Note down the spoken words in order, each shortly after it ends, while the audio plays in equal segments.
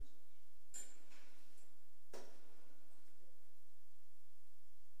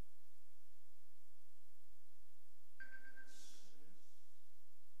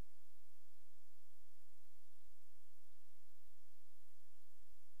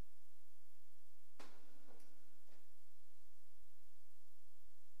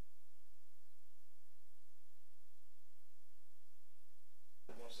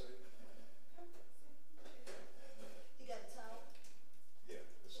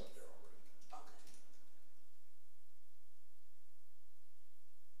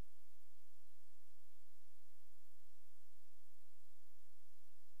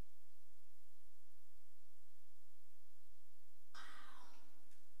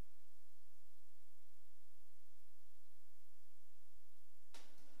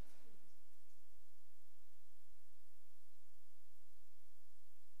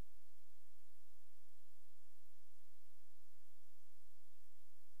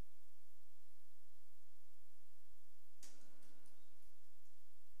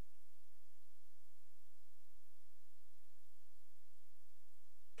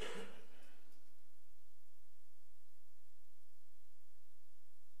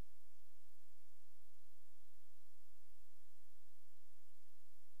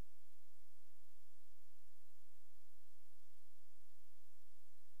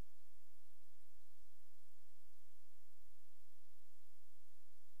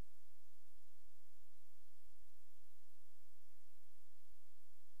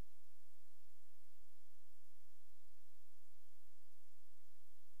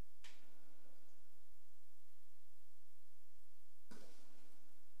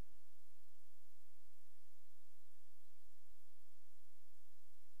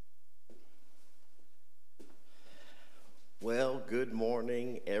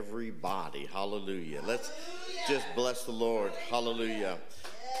body. Hallelujah. Let's just bless the Lord. Hallelujah.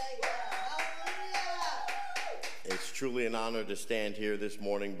 It's truly an honor to stand here this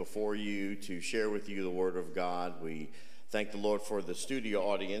morning before you to share with you the Word of God. We thank the Lord for the studio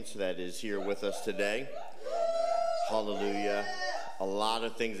audience that is here with us today. Hallelujah. A lot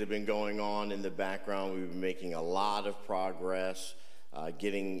of things have been going on in the background. We've been making a lot of progress,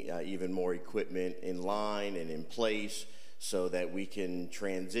 getting even more equipment in line and in place so that we can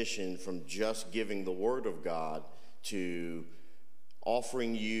transition from just giving the Word of God to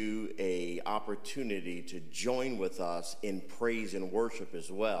offering you an opportunity to join with us in praise and worship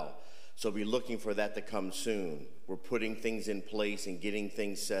as well. So be looking for that to come soon. We're putting things in place and getting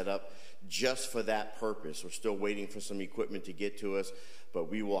things set up just for that purpose. We're still waiting for some equipment to get to us, but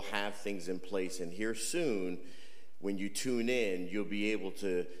we will have things in place. And here soon, when you tune in, you'll be able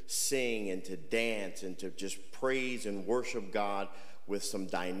to sing and to dance and to just praise and worship God with some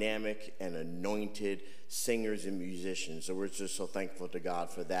dynamic and anointed singers and musicians. So we're just so thankful to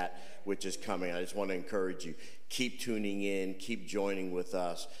God for that which is coming. I just want to encourage you, keep tuning in, keep joining with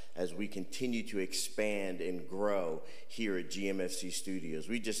us as we continue to expand and grow here at GMFC Studios.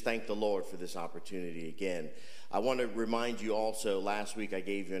 We just thank the Lord for this opportunity again. I want to remind you also, last week I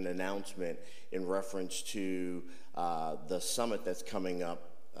gave you an announcement in reference to the summit that's coming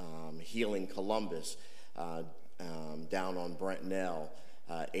up, Healing Columbus, down on Brentnell,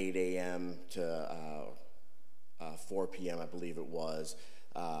 8 a.m. to 4 p.m., I believe it was.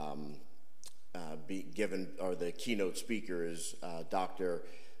 The keynote speaker is Dr.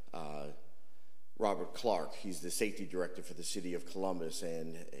 Robert Clark. He's the safety director for the city of Columbus,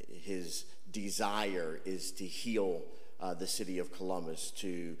 and his desire is to heal the city of Columbus,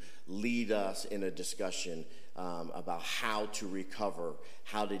 to lead us in a discussion about how to recover,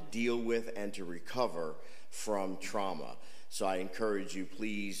 how to deal with and to recover from trauma. So I encourage you,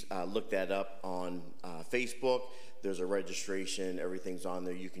 please look that up on Facebook. There's a registration. Everything's on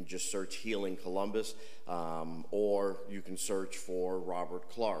there. You can just search Healing Columbus, or you can search for Robert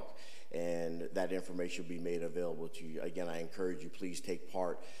Clark, and that information will be made available to you. Again, I encourage you, please take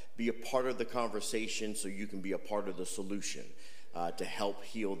part. Be a part of the conversation so you can be a part of the solution to help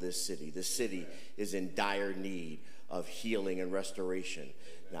heal this city. This city is in dire need of healing and restoration.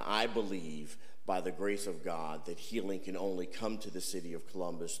 Now, I believe by the grace of God that healing can only come to the city of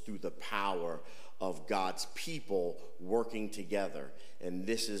Columbus through the power of God's people working together. And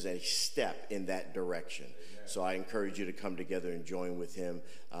this is a step in that direction. Amen. So I encourage you to come together and join with him.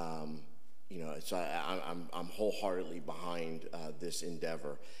 So I'm wholeheartedly behind this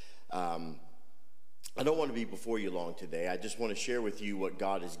endeavor. I don't want to be before you long today. I just want to share with you what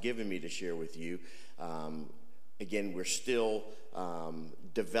God has given me to share with you. Again, we're still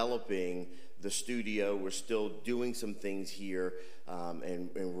developing the studio. We're still doing some things here, and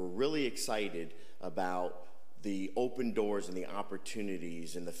we're really excited about the open doors and the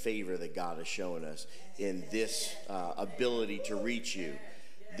opportunities and the favor that God has shown us in this ability to reach you.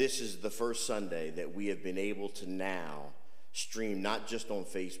 This is the first Sunday that we have been able to now stream not just on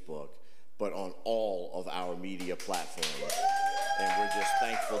Facebook, but on all of our media platforms. And we're just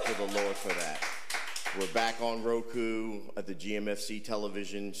thankful to the Lord for that. We're back on Roku at the GMFC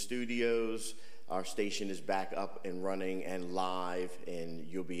television studios. Our station is back up and running and live, and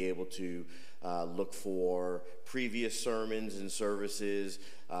you'll be able to look for previous sermons and services.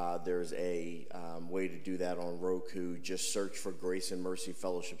 There's a way to do that on Roku. Just search for Grace and Mercy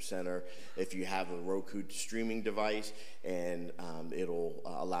Fellowship Center if you have a Roku streaming device, and it'll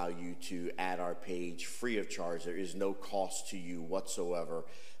allow you to add our page free of charge. There is no cost to you whatsoever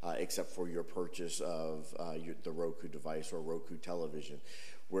except for your purchase of the Roku device or Roku television.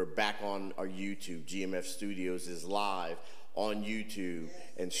 We're back on our YouTube. GMF Studios is live on YouTube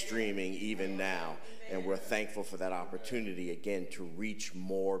and streaming even now. And we're thankful for that opportunity, again, to reach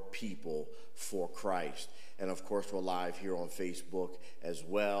more people for Christ. And, of course, we're live here on Facebook as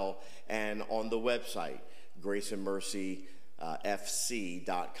well. And on the website,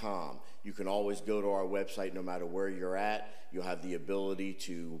 graceandmercyfc.com. You can always go to our website no matter where you're at. You'll have the ability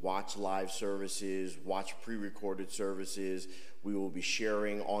to watch live services, watch pre-recorded services. We will be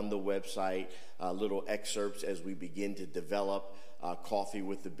sharing on the website little excerpts as we begin to develop Coffee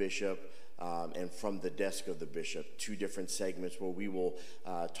with the Bishop and From the Desk of the Bishop, 2 different segments where we will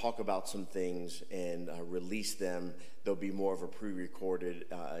talk about some things and release them. There'll be more of a pre-recorded,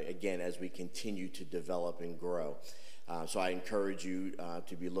 again, as we continue to develop and grow. So I encourage you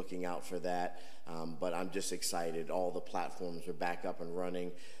to be looking out for that. But I'm just excited. All the platforms are back up and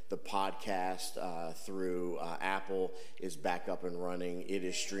running. The podcast through Apple is back up and running. It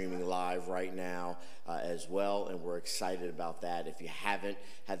is streaming live right now as well, and we're excited about that. If you haven't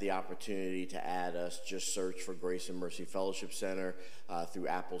had the opportunity to add us, just search for Grace and Mercy Fellowship Center through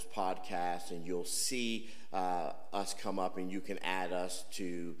Apple's podcast, and you'll see us come up, and you can add us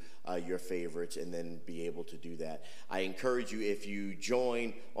to your favorites and then be able to do that. I encourage you, if you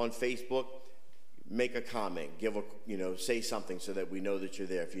join on Facebook, make a comment, say something so that we know that you're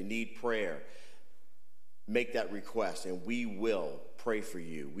there. If you need prayer, make that request, and we will pray for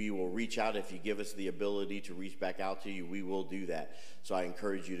you. We will reach out. If you give us the ability to reach back out to you, we will do that. So I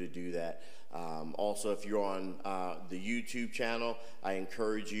encourage you to do that. Also, if you're on the YouTube channel, I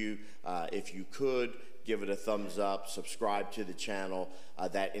encourage you, if you could, give it a thumbs up, subscribe to the channel.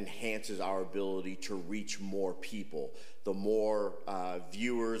 That enhances our ability to reach more people. The more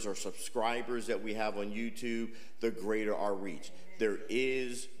viewers or subscribers that we have on YouTube, the greater our reach. There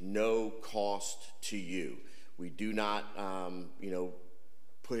is no cost to you. We do not,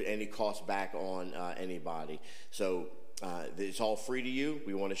 put any cost back on anybody. So it's all free to you.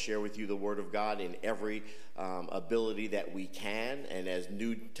 We want to share with you the Word of God in every ability that we can. And as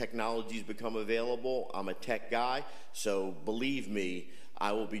new technologies become available, I'm a tech guy, so believe me,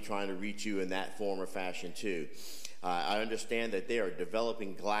 I will be trying to reach you in that form or fashion too. I understand that they are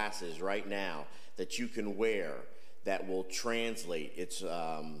developing glasses right now that you can wear that will translate. It's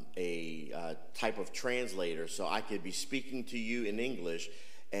a type of translator, so I could be speaking to you in English,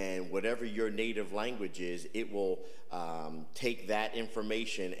 and whatever your native language is, it will take that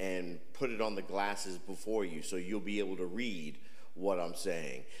information and put it on the glasses before you, so you'll be able to read what I'm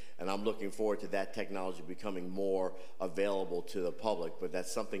saying. And I'm looking forward to that technology becoming more available to the public, but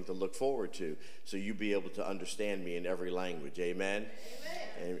that's something to look forward to, so you'll be able to understand me in every language. Amen?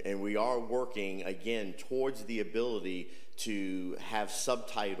 Amen. And we are working, again, towards the ability to have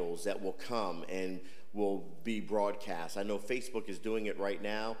subtitles that will come and will be broadcast. I know Facebook is doing it right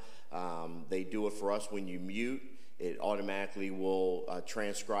now. They do it for us when you mute. It automatically will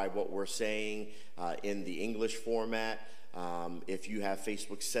transcribe what we're saying in the English format. If you have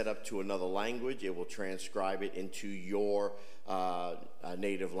Facebook set up to another language, it will transcribe it into your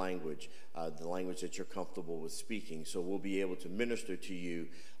native language, the language that you're comfortable with speaking. So we'll be able to minister to you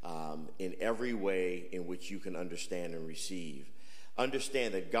in every way in which you can understand and receive.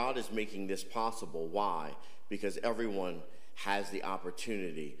 Understand that God is making this possible. Why? Because everyone has the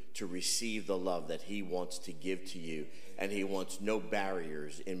opportunity to receive the love that he wants to give to you, and he wants no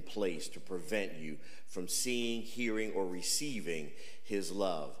barriers in place to prevent you from seeing, hearing, or receiving his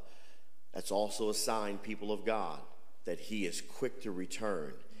love. That's also a sign, people of God, that he is quick to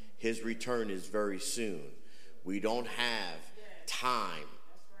return. His return is very soon. We don't have time.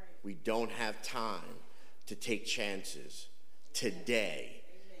 We don't have time to take chances. Today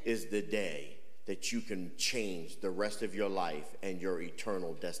is the day that you can change the rest of your life and your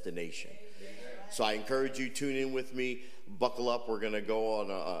eternal destination. So I encourage you, tune in with me, buckle up. We're going to go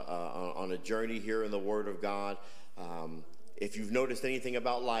on a journey here in the Word of God. If you've noticed anything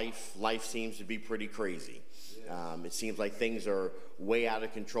about life seems to be pretty crazy. It seems like things are way out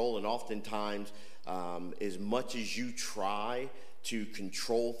of control, and oftentimes, as much as you try to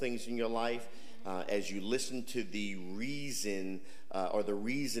control things in your life, as you listen to the reason or the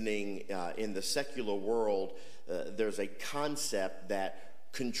reasoning in the secular world, there's a concept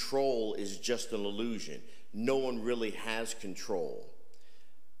that control is just an illusion. No one really has control.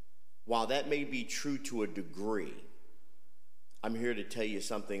 While that may be true to a degree, I'm here to tell you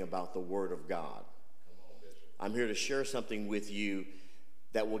something about the Word of God. I'm here to share something with you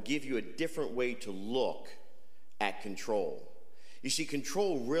that will give you a different way to look at control. You see,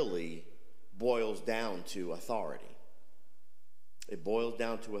 control really boils down to authority. It boils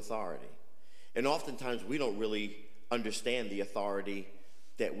down to authority. And oftentimes we don't really understand the authority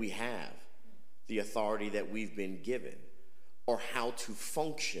that we have, the authority that we've been given, or how to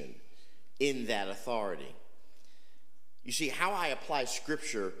function in that authority. You see, how I apply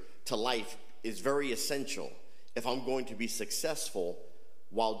Scripture to life is very essential if I'm going to be successful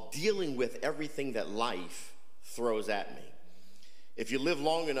while dealing with everything that life throws at me. If you live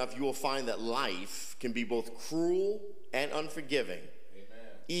long enough, you will find that life can be both cruel and unforgiving, Amen,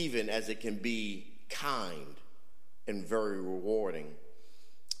 even as it can be kind and very rewarding.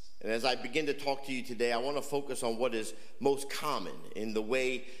 And as I begin to talk to you today, I want to focus on what is most common in the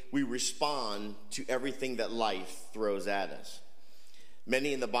way we respond to everything that life throws at us.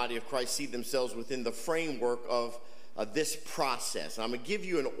 Many in the body of Christ see themselves within the framework of this process. And I'm going to give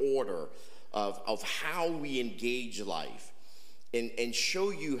you an order of how we engage life. and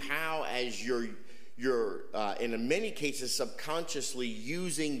show you how, as you're in many cases subconsciously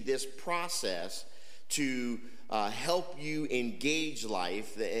using this process to help you engage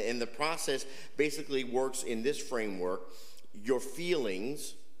life. And the process basically works in this framework: your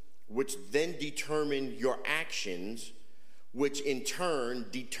feelings, which then determine your actions, which in turn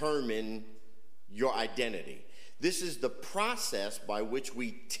determine your identity. This is the process by which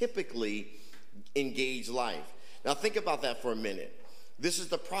we typically engage life. Now think about that for a minute. This is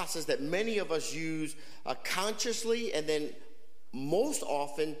the process that many of us use consciously, and then most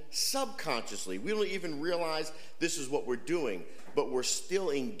often subconsciously. We don't even realize this is what we're doing, but we're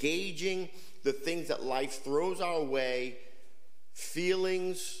still engaging the things that life throws our way,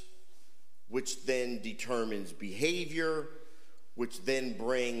 feelings, which then determines behavior, which then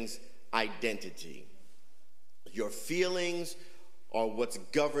brings identity. Your feelings are what's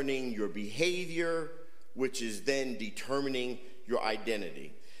governing your behavior, which is then determining your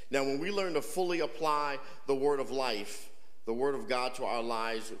identity. Now, when we learn to fully apply the word of life, the word of God to our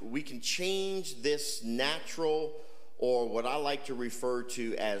lives, we can change this natural, or what I like to refer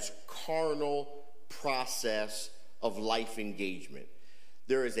to as carnal, process of life engagement.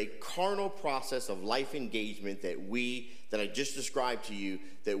 There is a carnal process of life engagement that I just described to you,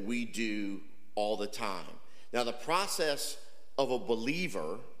 that we do all the time. Now, the process of a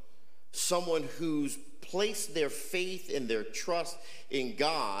believer, someone who's placed their faith and their trust in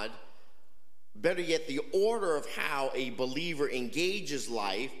God, better yet, the order of how a believer engages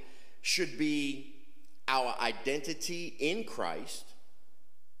life should be our identity in Christ,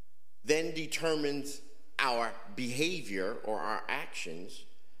 then determines our behavior or our actions,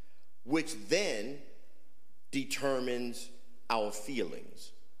 which then determines our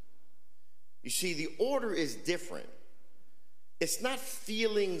feelings. You see, the order is different. It's not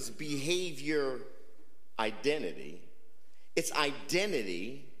feelings, behavior, identity. It's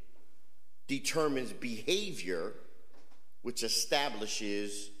identity determines behavior, which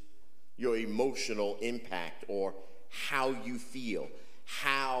establishes your emotional impact, or how you feel,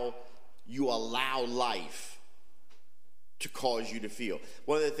 how you allow life to cause you to feel.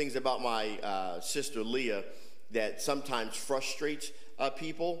 One of the things about my sister Leah that sometimes frustrates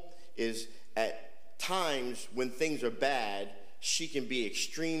people is, at times when things are bad, she can be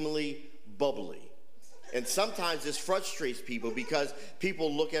extremely bubbly. And sometimes this frustrates people because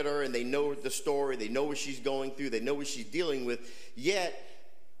people look at her and they know the story, they know what she's going through, they know what she's dealing with, yet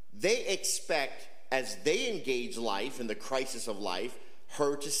they expect, as they engage life and the crisis of life,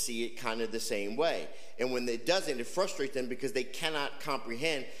 her to see it kind of the same way. And when it doesn't, it frustrates them because they cannot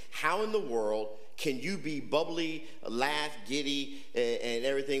comprehend how in the world can you be bubbly, laugh, giddy, and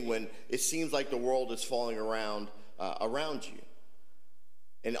everything when it seems like the world is falling around you.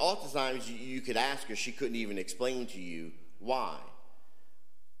 And oftentimes you could ask her, she couldn't even explain to you why.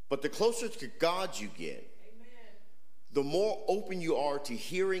 But the closer to God you get, amen, the more open you are to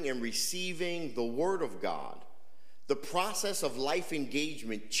hearing and receiving the word of God, the process of life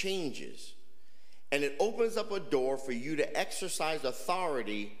engagement changes. And it opens up a door for you to exercise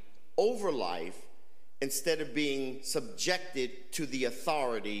authority over life instead of being subjected to the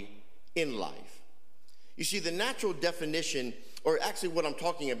authority in life. You see, the natural definition, or actually what I'm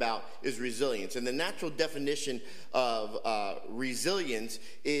talking about, is resilience. And the natural definition of resilience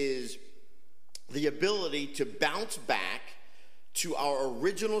is the ability to bounce back to our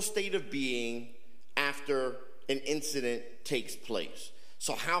original state of being after an incident takes place.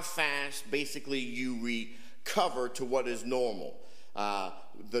 So how fast basically you recover to what is normal,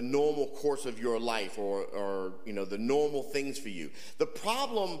 the normal course of your life, or the normal things for you. The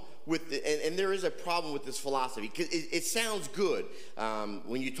problem with and there is a problem with this philosophy, because it sounds good.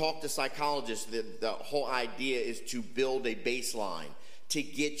 When you talk to psychologists, the whole idea is to build a baseline, to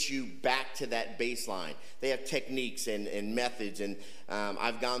get you back to that baseline. They have techniques and methods, and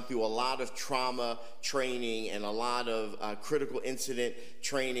I've gone through a lot of trauma training and a lot of critical incident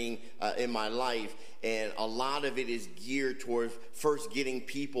training in my life, and a lot of it is geared towards first getting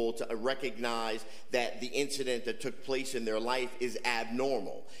people to recognize that the incident that took place in their life is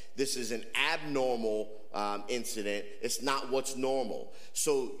abnormal. This is an abnormal incident. It's not what's normal.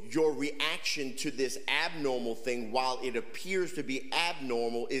 So your reaction to this abnormal thing, while it appears to be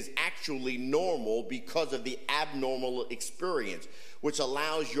abnormal, is actually normal because of the abnormal experience, which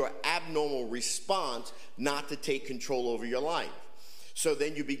allows your abnormal response not to take control over your life. So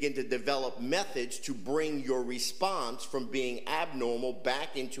then you begin to develop methods to bring your response from being abnormal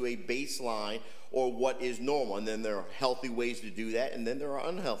back into a baseline, or what is normal. And then there are healthy ways to do that, and then there are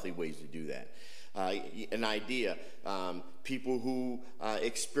unhealthy ways to do that. An idea, people who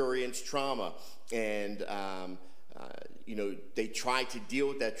experience trauma and They try to deal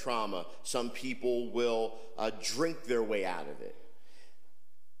with that trauma. Some people will drink their way out of it.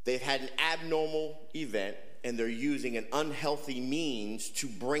 They've had an abnormal event, and they're using an unhealthy means to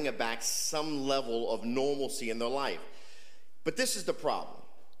bring back some level of normalcy in their life. But this is the problem.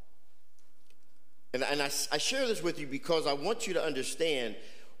 And I share this with you because I want you to understand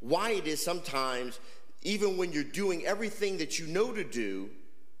why it is sometimes, even when you're doing everything that you know to do,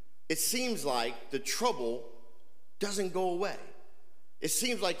 it seems like the trouble doesn't go away. It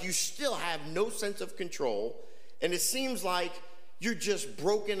seems like you still have no sense of control, and it seems like you're just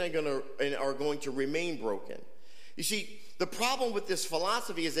broken and are going to remain broken. You see, the problem with this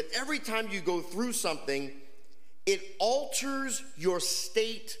philosophy is that every time you go through something, it alters your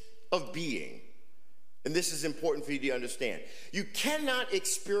state of being. And this is important for you to understand. You cannot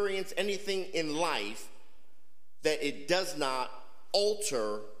experience anything in life that it does not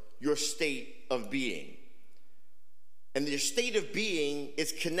alter your state of being. And your state of being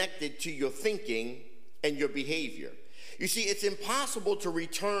is connected to your thinking and your behavior. You see, it's impossible to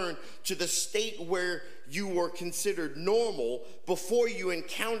return to the state where you were considered normal before you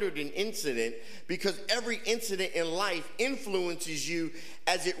encountered an incident, because every incident in life influences you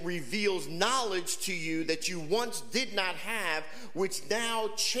as it reveals knowledge to you that you once did not have, which now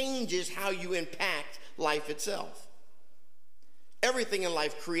changes how you impact life itself. Everything in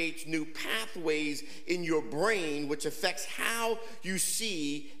life creates new pathways in your brain, which affects how you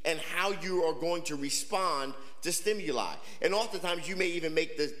see and how you are going to respond to stimuli. And oftentimes you may even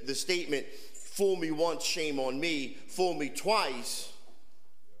make the statement, fool me once, shame on me, fool me twice,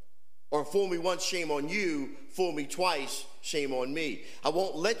 or fool me once, shame on you, fool me twice, shame on me. I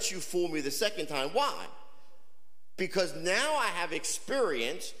won't let you fool me the second time. Why? Because now I have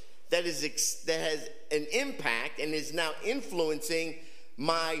experience that has an impact and is now influencing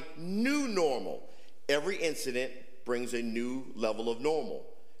my new normal. Every incident brings a new level of normal.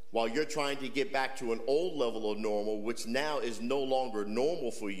 While you're trying to get back to an old level of normal, which now is no longer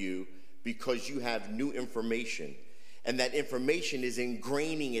normal for you because you have new information. And that information is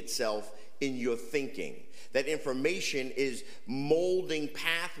ingraining itself in your thinking. That information is molding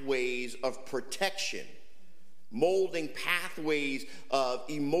pathways of protection, molding pathways of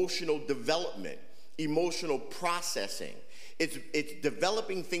emotional development, emotional processing. It's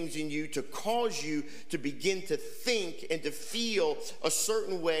developing things in you to cause you to begin to think and to feel a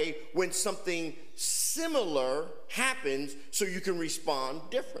certain way when something similar happens, so you can respond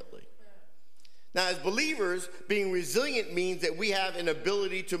differently. Now, as believers, being resilient means that we have an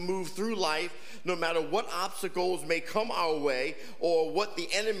ability to move through life no matter what obstacles may come our way or what the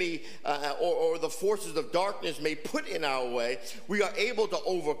enemy or the forces of darkness may put in our way. We are able to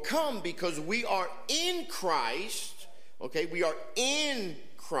overcome because we are in Christ. Okay, we are in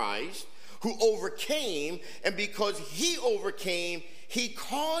Christ who overcame, and because he overcame, he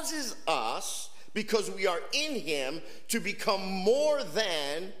causes us, because we are in him, to become more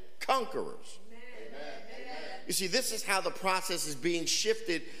than conquerors. You see, this is how the process is being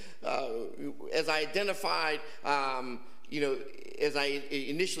shifted. As I identified, as I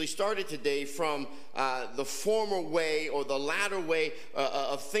initially started today, from the former way or the latter way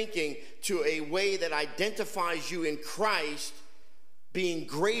of thinking to a way that identifies you in Christ being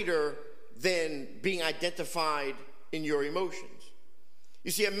greater than being identified in your emotions. You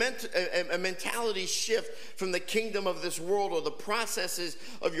see, a mentality shift from the kingdom of this world or the processes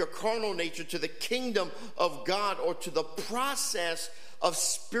of your carnal nature to the kingdom of God, or to the process of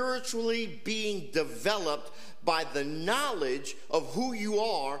spiritually being developed by the knowledge of who you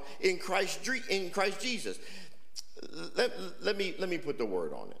are in Christ Jesus. Let me put the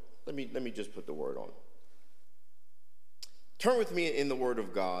word on it. Let me just put the word on it. Turn with me in the Word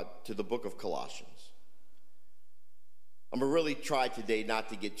of God to the book of Colossians. I'm going to really try today not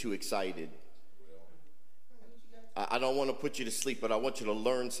to get too excited. I don't want to put you to sleep, but I want you to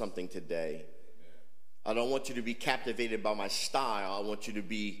learn something today. I don't want you to be captivated by my style. I want you to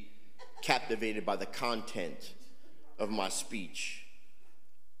be captivated by the content of my speech.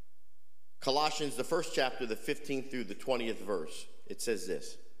 Colossians, the first chapter, the 15th through the 20th verse. It says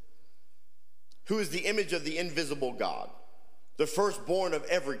this: who is the image of the invisible God, the firstborn of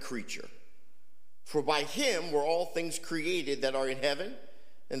every creature? For by him were all things created that are in heaven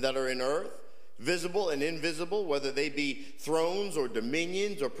and that are in earth, visible and invisible, whether they be thrones or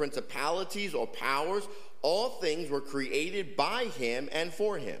dominions or principalities or powers. All things were created by him and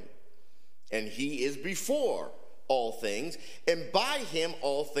for him. And he is before all things, and by him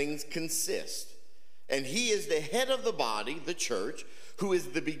all things consist. And he is the head of the body, the church, who is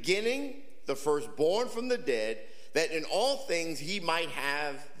the beginning, the firstborn from the dead, that in all things he might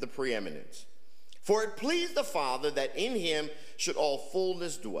have the preeminence. For it pleased the Father that in him should all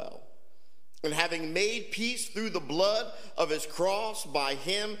fullness dwell. And having made peace through the blood of his cross, by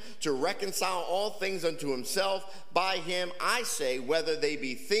him to reconcile all things unto himself, by him, I say, whether they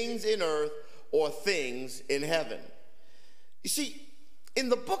be things in earth or things in heaven. You see, in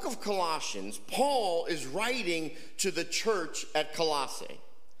the book of Colossians, Paul is writing to the church at Colossae.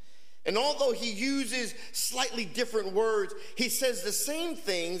 And although he uses slightly different words, he says the same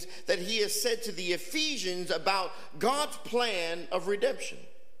things that he has said to the Ephesians about God's plan of redemption.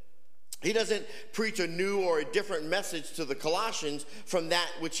 He doesn't preach a new or a different message to the Colossians from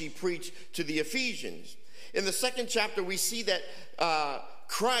that which he preached to the Ephesians. In the second chapter, we see that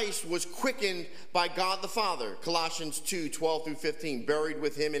Christ was quickened by God the Father. Colossians 2:12-15, buried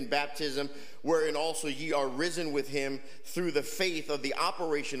with him in baptism, wherein also ye are risen with him through the faith of the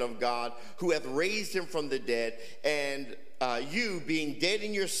operation of God, who hath raised him from the dead, and you, being dead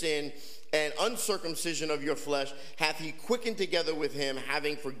in your sin and uncircumcision of your flesh, hath he quickened together with him,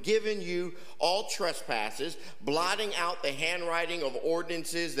 having forgiven you all trespasses, blotting out the handwriting of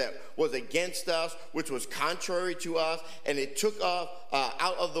ordinances that was against us, which was contrary to us, and it took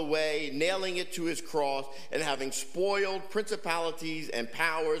out of the way, nailing it to his cross, and having spoiled principalities and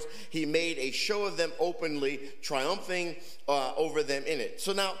powers, he made a show of them openly, triumphing over them in it.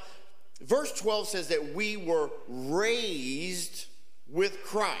 So now, verse 12 says that we were raised with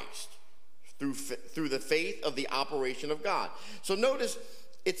Christ through the faith of the operation of God. So notice,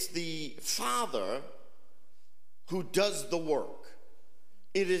 it's the Father who does the work.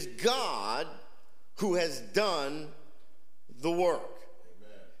 It is God who has done the work.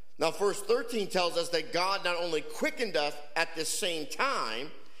 Amen. Now, verse 13 tells us that God not only quickened us at the same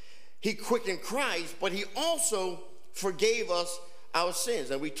time, he quickened Christ, but he also forgave us our sins.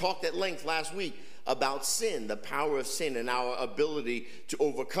 And we talked at length last week about sin, the power of sin, and our ability to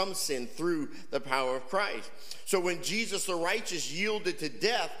overcome sin through the power of Christ. So when Jesus the righteous yielded to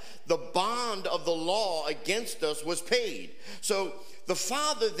death, the bond of the law against us was paid. So the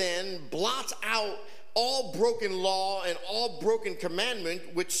Father then blots out all broken law and all broken commandment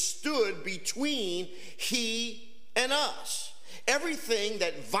which stood between he and us. Everything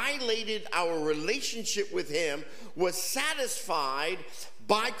that violated our relationship with him was satisfied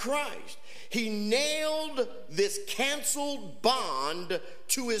by Christ. He nailed this canceled bond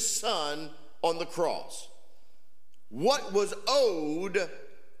to his Son on the cross. What was owed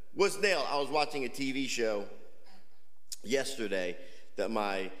was nailed. I was watching a TV show yesterday that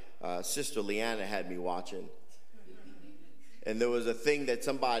my sister Leanna had me watching. And there was a thing that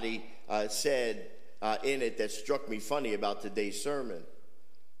somebody said in it that struck me funny about today's sermon.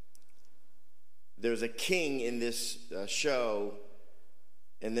 There's a king in this show,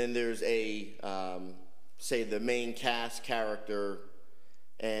 and then there's a, say, the main cast character,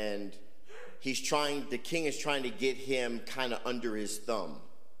 and the king is trying to get him kind of under his thumb.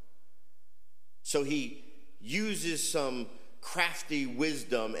 So he uses some crafty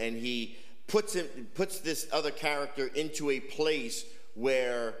wisdom, and he puts this other character into a place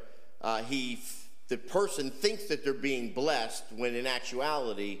where the person thinks that they're being blessed, when in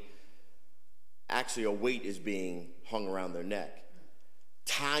actuality, actually a weight is being hung around their neck,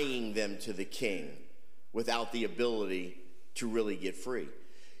 tying them to the king without the ability to really get free.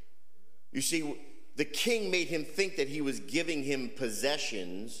 You see, the king made him think that he was giving him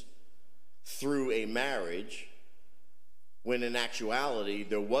possessions through a marriage, when in actuality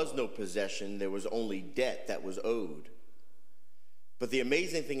there was no possession, there was only debt that was owed. But the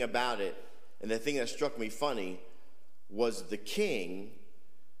amazing thing about it, and the thing that struck me funny, was the king,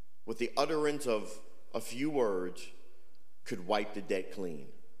 with the utterance of a few words, could wipe the debt clean.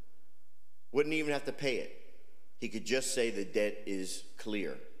 Wouldn't even have to pay it. He could just say the debt is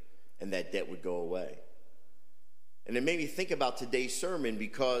clear, and that debt would go away. And it made me think about today's sermon,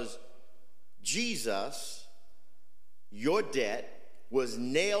 because Jesus, your debt was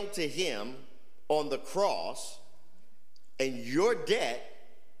nailed to him on the cross, and your debt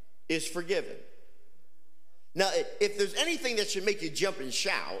is forgiven. Now, if there's anything that should make you jump and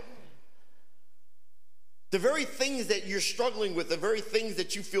shout, the very things that you're struggling with, the very things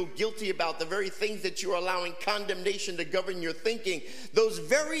that you feel guilty about, the very things that you're allowing condemnation to govern your thinking, those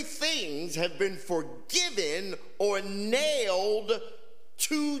very things have been forgiven or nailed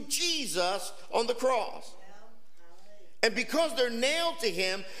to Jesus on the cross. And because they're nailed to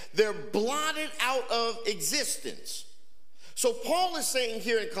him, they're blotted out of existence. So Paul is saying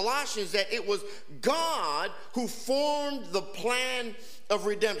here in Colossians that it was God who formed the plan of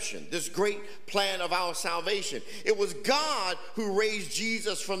redemption, this great plan of our salvation. It was God who raised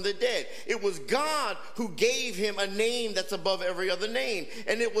Jesus from the dead. It was God who gave him a name that's above every other name.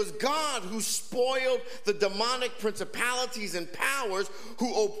 And it was God who spoiled the demonic principalities and powers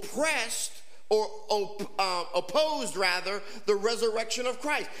who oppressed or opposed, rather, the resurrection of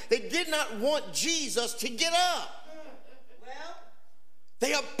Christ. They did not want Jesus to get up.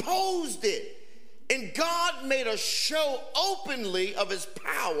 They opposed it. And God made a show openly of his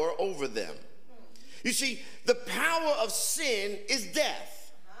power over them. You see, the power of sin is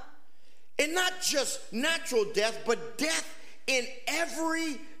death. And not just natural death, but death in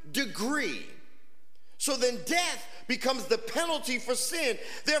every degree. So then death becomes the penalty for sin.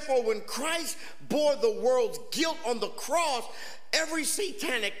 Therefore, when Christ bore the world's guilt on the cross, every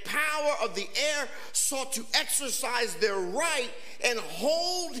satanic power of the air sought to exercise their right and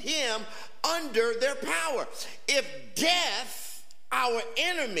hold him under their power. If death, our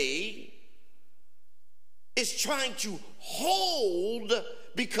enemy, is trying to hold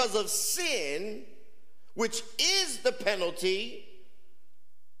because of sin, which is the penalty,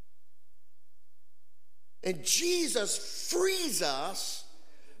 and Jesus frees us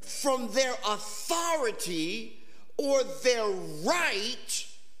from their authority or their right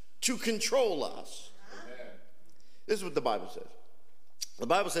to control us. Amen. This is what the Bible says. The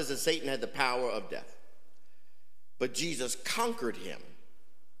Bible says that Satan had the power of death, but Jesus conquered him.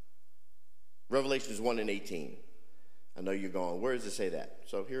 Revelations 1:18. I know you're going, where does it say that?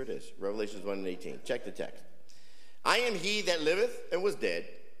 So here it is, Revelations 1:18. Check the text. I am he that liveth and was dead,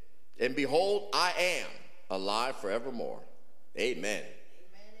 and behold, I am alive forevermore. Amen. Amen,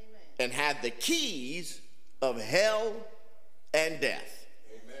 amen. And have the keys of hell and death.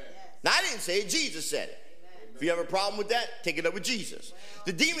 Amen. Now, I didn't say it, Jesus said it. Amen. If you have a problem with that, take it up with Jesus. Well,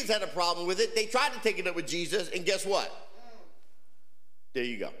 the demons had a problem with it. They tried to take it up with Jesus, and guess what? There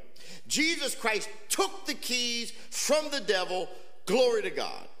you go. Jesus Christ took the keys from the devil. Glory to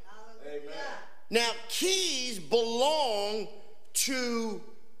God. Amen. Now, keys belong to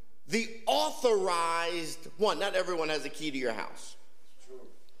the authorized one. Not everyone has a key to your house. True.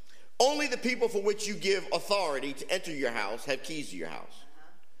 Only the people for which you give authority to enter your house have keys to your house.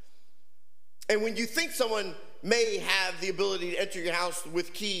 And when you think someone may have the ability to enter your house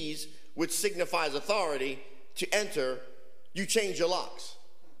with keys, which signifies authority, to enter, you change your locks.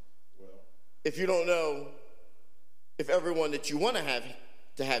 Well, if you don't know if everyone that you want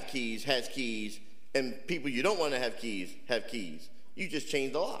to have keys has keys, and people you don't want to have keys, you just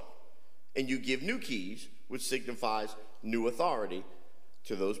change the lock. And you give new keys, which signifies new authority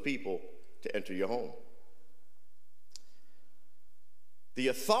to those people to enter your home. The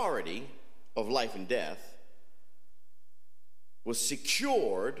authority of life and death was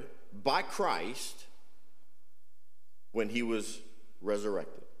secured by Christ when he was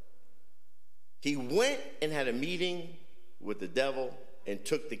resurrected. He went and had a meeting with the devil and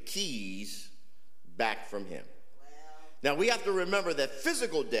took the keys back from him. Now, we have to remember that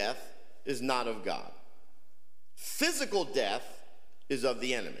physical death is not of God. Physical death is of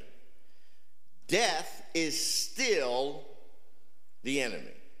the enemy. Death is still the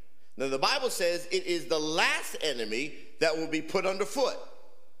enemy. Now, the Bible says it is the last enemy that will be put underfoot.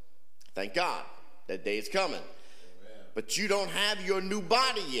 Thank God. That day is coming. Amen. But you don't have your new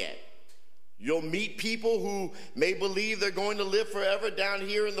body yet. You'll meet people who may believe they're going to live forever down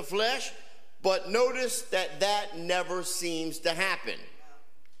here in the flesh, but notice that that never seems to happen.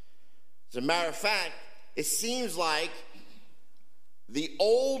 As a matter of fact, it seems like the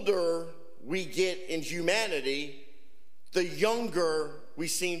older we get in humanity, the younger we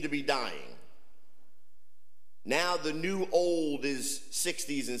seem to be dying. Now the new old is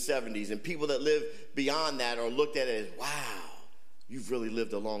 60s and 70s, and people that live beyond that are looked at as, wow, you've really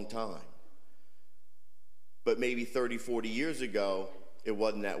lived a long time. But maybe 30, 40 years ago, it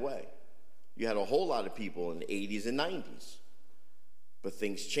wasn't that way. You had a whole lot of people in the 80s and 90s. But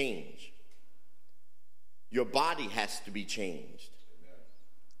things change. Your body has to be changed. Amen.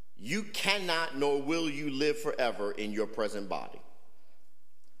 You cannot nor will you live forever in your present body.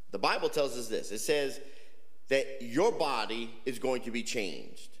 The Bible tells us this. It says that your body is going to be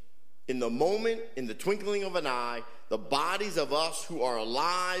changed. In the moment, in the twinkling of an eye, the bodies of us who are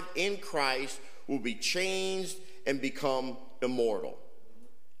alive in Christ will be changed and become immortal.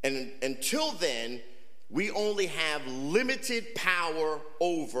 And until then, we only have limited power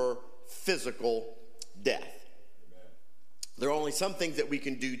over physical death. Amen. There are only some things that we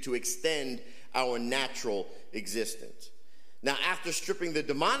can do to extend our natural existence. Now, after stripping the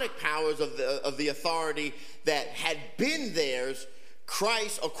demonic powers of the authority that had been theirs,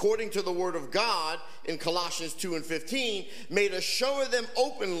 Christ, according to the word of God in Colossians 2 and 15, made a show of them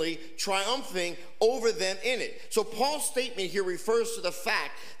openly, triumphing over them in it. So Paul's statement here refers to the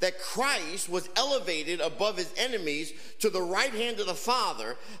fact that Christ was elevated above his enemies to the right hand of the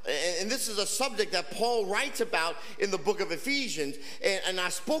Father. And this is a subject that Paul writes about in the book of Ephesians. And I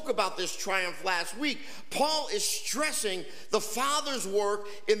spoke about this triumph last week. Paul is stressing the Father's work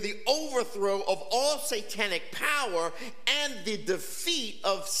in the overthrow of all satanic power and the defeat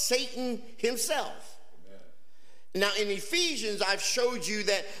of Satan himself. Now, in Ephesians, I've showed you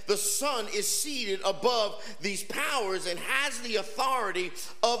that the Son is seated above these powers and has the authority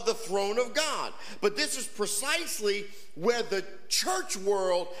of the throne of God. But this is precisely where the church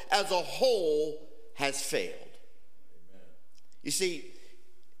world as a whole has failed. Amen. You see,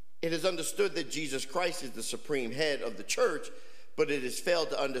 it is understood that Jesus Christ is the supreme head of the church, but it has failed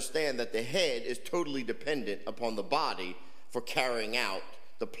to understand that the head is totally dependent upon the body for carrying out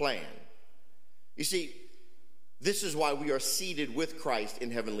the plan. You see, this is why we are seated with Christ in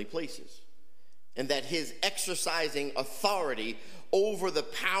heavenly places, and that his exercising authority over the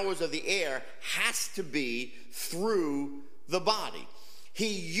powers of the air has to be through the body. He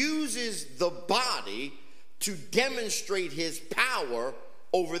uses the body to demonstrate his power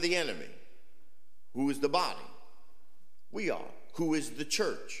over the enemy. Who is the body? We are. Who is the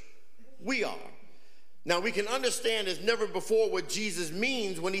church? We are. Now we can understand as never before what Jesus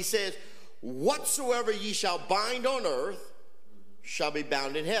means when he says, whatsoever ye shall bind on earth shall be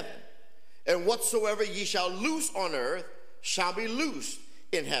bound in heaven, and whatsoever ye shall loose on earth shall be loosed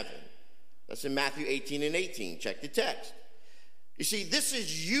in heaven. That's in Matthew 18 and 18. Check the text. You see, this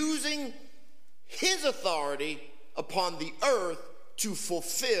is using his authority upon the earth to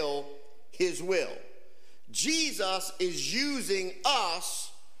fulfill his will. Jesus is using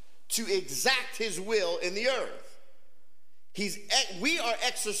us to exact his will in the earth. We are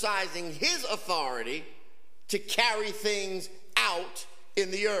exercising his authority to carry things out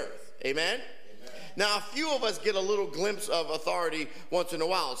in the earth. Amen? Amen? Now, a few of us get a little glimpse of authority once in a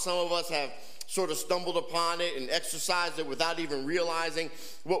while. Some of us have sort of stumbled upon it and exercised it without even realizing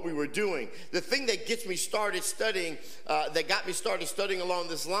what we were doing. The thing that gets me started studying, that got me started studying along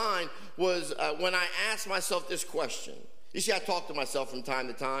this line was when I asked myself this question. You see, I talk to myself from time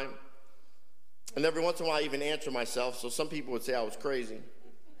to time. And every once in a while I even answer myself, so some people would say I was crazy.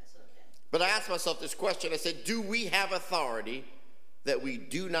 But I asked myself this question. I said, do we have authority that we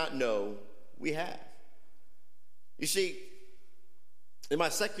do not know we have? You see, in my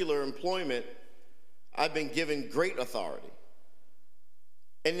secular employment, I've been given great authority.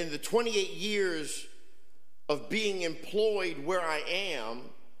 And in the 28 years of being employed where I am,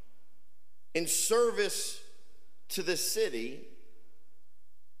 in service to the city,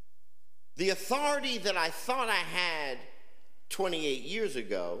 the authority that I thought I had 28 years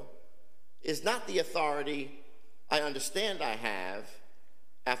ago is not the authority I understand I have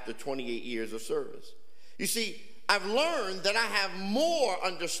after 28 years of service. You see, I've learned that I have more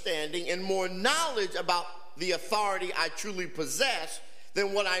understanding and more knowledge about the authority I truly possess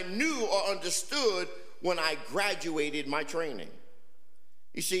than what I knew or understood when I graduated my training.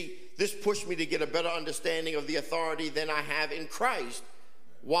 You see, this pushed me to get a better understanding of the authority than I have in Christ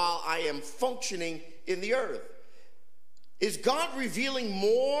while I am functioning in the earth. Is God revealing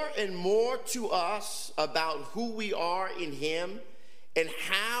more and more to us about who we are in him and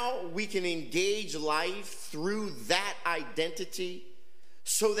how we can engage life through that identity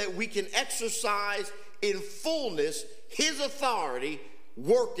so that we can exercise in fullness his authority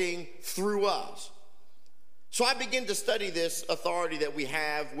working through us? So I began to study this authority that we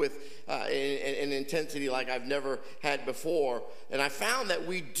have with an intensity like I've never had before. And I found that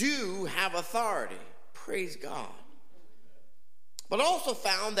we do have authority. Praise God. But I also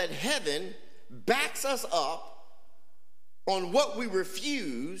found that heaven backs us up on what we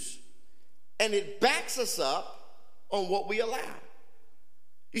refuse, and it backs us up on what we allow.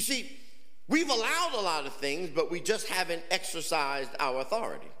 You see, we've allowed a lot of things, but we just haven't exercised our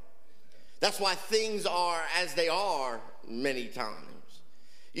authority. That's why things are as they are many times.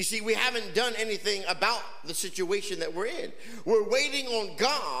 You see, we haven't done anything about the situation that we're in. We're waiting on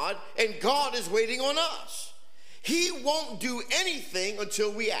God, and God is waiting on us. He won't do anything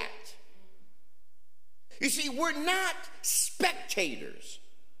until we act. You see, we're not spectators.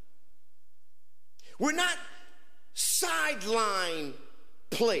 We're not sideline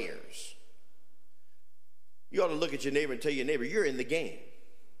players. You ought to look at your neighbor and tell your neighbor, you're in the game.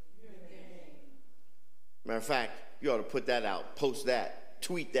 Matter of fact, you ought to put that out, post that,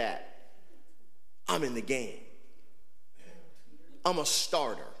 tweet that. I'm in the game. I'm a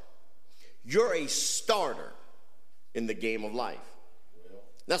starter. You're a starter in the game of life.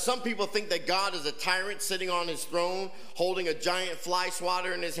 Now, some people think that God is a tyrant sitting on his throne, holding a giant fly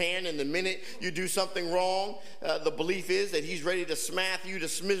swatter in his hand, and the minute you do something wrong, the belief is that he's ready to smash you to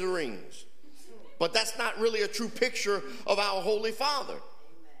smithereens. But that's not really a true picture of our Holy Father.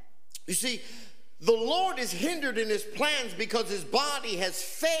 You see, the Lord is hindered in his plans because his body has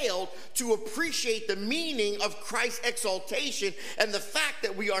failed to appreciate the meaning of Christ's exaltation and the fact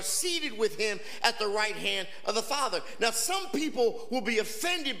that we are seated with him at the right hand of the Father. Now, some people will be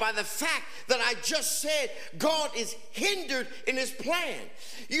offended by the fact that I just said God is hindered in his plan.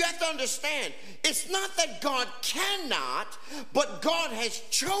 You have to understand, it's not that God cannot, but God has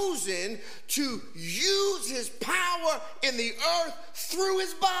chosen to use his power in the earth through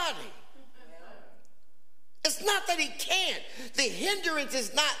his body. It's not that he can't. The hindrance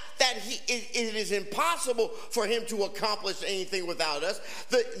is not that it is impossible for him to accomplish anything without us.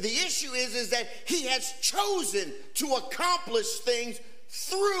 The issue is that he has chosen to accomplish things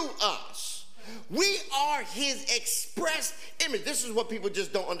through us. We are his express image. This is what people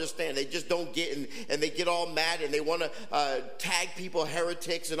just don't understand. They just don't get, and they get all mad, and they want to tag people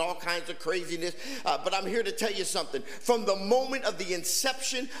heretics and all kinds of craziness. But I'm here to tell you something. From the moment of the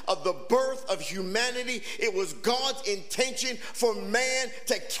inception of the birth of humanity, it was God's intention for man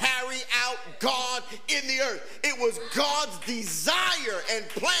to carry out God in the earth. It was God's desire and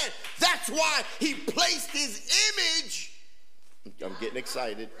plan. That's why he placed his image. I'm getting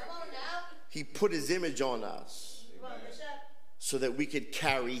excited. He put his image on us so that we could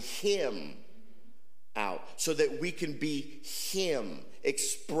carry him out, so that we can be him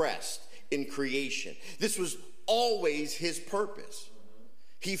expressed in creation. This was always his purpose.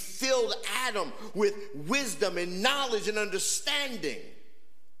 He filled Adam with wisdom and knowledge and understanding.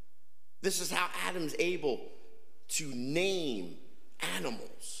 This is how Adam's able to name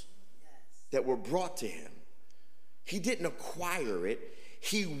animals that were brought to him. He didn't acquire it.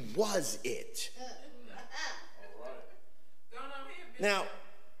 He was it. Now,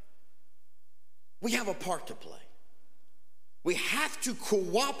 we have a part to play. We have to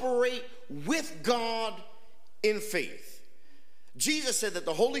cooperate with God in faith. Jesus said that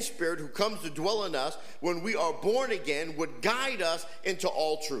the Holy Spirit who comes to dwell in us when we are born again would guide us into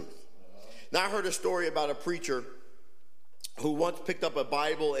all truth. Now, I heard a story about a preacher who once picked up a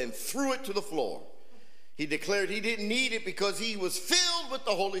Bible and threw it to the floor. He declared he didn't need it because he was filled with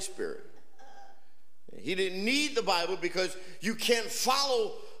the Holy Spirit. He didn't need the Bible because you can't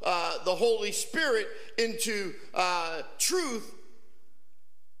follow the Holy Spirit into truth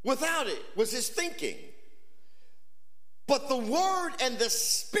without it, was his thinking. But the Word and the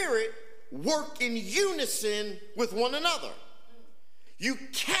Spirit work in unison with one another. You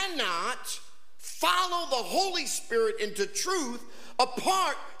cannot follow the Holy Spirit into truth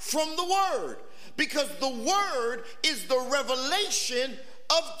apart from the Word. Because the Word is the revelation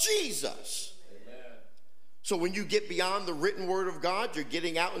of Jesus. Amen. So when you get beyond the written Word of God, you're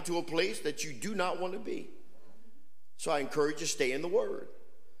getting out into a place that you do not want to be. So I encourage you to stay in the Word.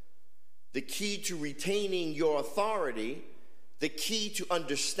 The key to retaining your authority, the key to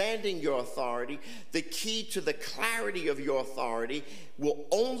understanding your authority, the key to the clarity of your authority will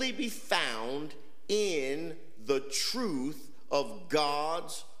only be found in the truth of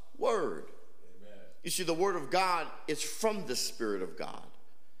God's Word. You see, the Word of God is from the Spirit of God.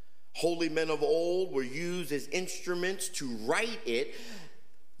 Holy men of old were used as instruments to write it.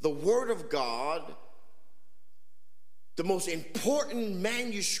 The Word of God, the most important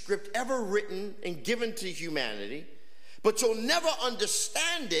manuscript ever written and given to humanity, but you'll never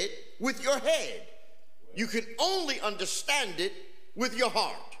understand it with your head. You can only understand it with your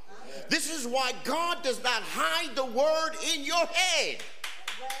heart. This is why God does not hide the Word in your head.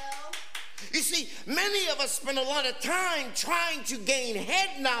 You see, many of us spend a lot of time trying to gain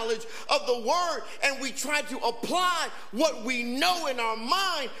head knowledge of the Word, and we try to apply what we know in our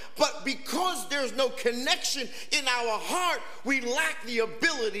mind, but because there's no connection in our heart, we lack the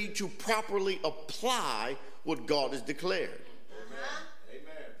ability to properly apply what God has declared. Amen.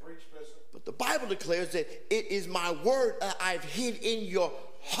 Preach, Bishop. But the Bible declares that it is my word that I've hid in your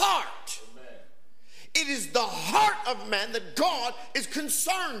heart. Amen. It is the heart of man that God is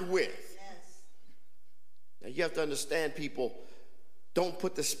concerned with. Now, you have to understand, people, don't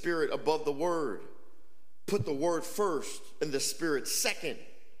put the Spirit above the Word. Put the Word first and the Spirit second,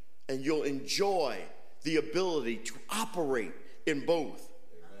 and you'll enjoy the ability to operate in both.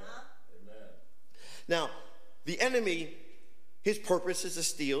 Amen. Now, the enemy, his purpose is to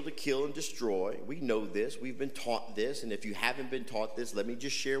steal, to kill, and destroy. We know this. We've been taught this, and if you haven't been taught this, let me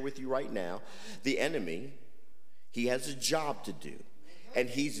just share with you right now. The enemy, He has a job to do, and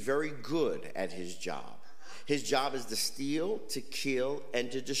he's very good at his job. His job is to steal, to kill,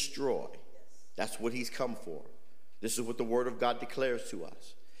 and to destroy. That's what he's come for. This is what the Word of God declares to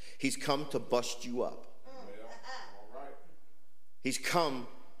us. He's come to bust you up. He's come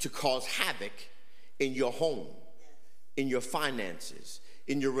to cause havoc in your home, in your finances,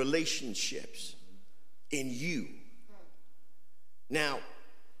 in your relationships, in you. Now,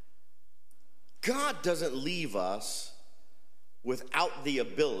 God doesn't leave us without the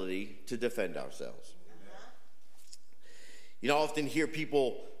ability to defend ourselves. You know, I often hear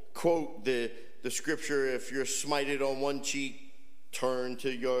people quote the scripture, if you're smited on one cheek, turn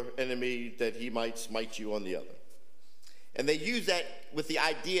to your enemy that he might smite you on the other. And they use that with the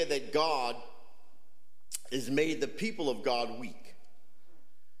idea that God has made the people of God weak,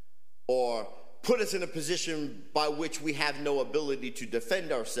 or put us in a position by which we have no ability to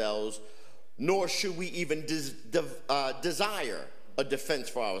defend ourselves, nor should we even desire a defense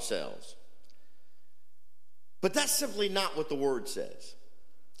for ourselves. But that's simply not what the Word says.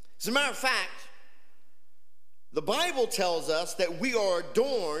 As a matter of fact, the Bible tells us that we are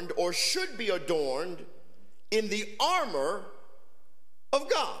adorned, or should be adorned, in the armor of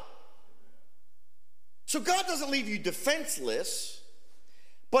God. So God doesn't leave you defenseless,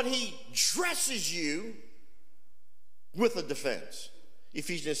 but he dresses you with a defense.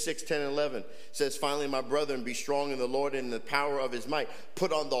 Ephesians 6, 10, and 11 says, finally, my brethren, be strong in the Lord and in the power of his might.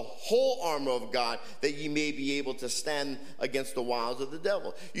 Put on the whole armor of God, that ye may be able to stand against the wiles of the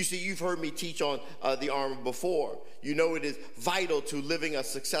devil. You see, you've heard me teach on the armor before. You know it is vital to living a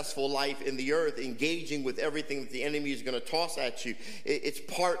successful life in the earth, engaging with everything that the enemy is going to toss at you. It's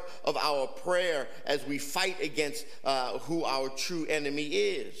part of our prayer as we fight against who our true enemy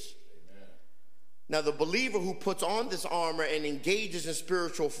is. Now, the believer who puts on this armor and engages in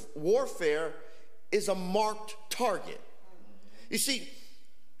spiritual warfare is a marked target. You see,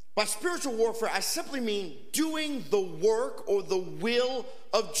 by spiritual warfare, I simply mean doing the work or the will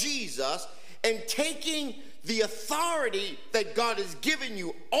of Jesus and taking the authority that God has given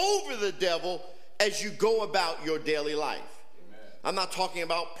you over the devil as you go about your daily life. I'm not talking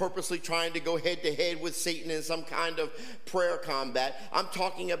about purposely trying to go head to head with Satan in some kind of prayer combat. I'm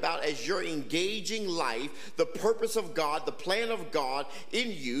talking about as you're engaging life, the purpose of God, the plan of God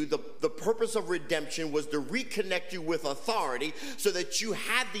in you, the purpose of redemption was to reconnect you with authority so that you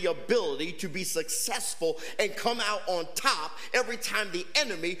had the ability to be successful and come out on top every time the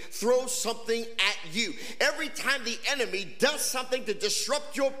enemy throws something at you. Every time the enemy does something to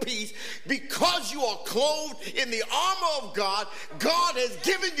disrupt your peace, because you are clothed in the armor of God, God has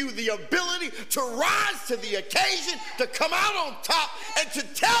given you the ability to rise to the occasion, to come out on top, and to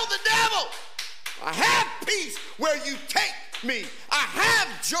tell the devil, I have peace where you take me. I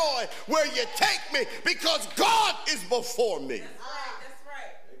have joy where you take me, because God is before me. That's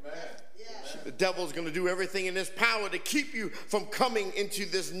right. Amen. Yeah. The devil's going to do everything in his power to keep you from coming into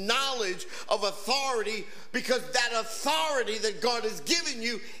this knowledge of authority, because that authority that God has given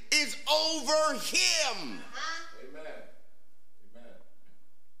you is over him.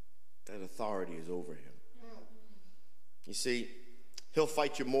 That authority is over him. You see, he'll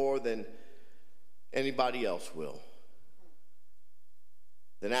fight you more than anybody else will.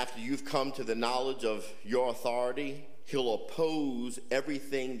 Then after you've come to the knowledge of your authority, he'll oppose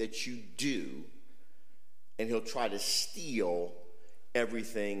everything that you do, and he'll try to steal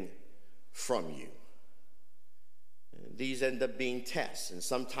everything from you. And these end up being tests, and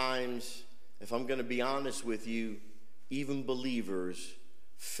sometimes, if I'm going to be honest with you, even believers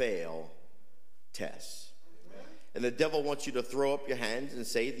fail tests. Amen. And the devil wants you to throw up your hands and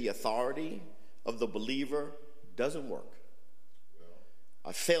say the authority of the believer doesn't work.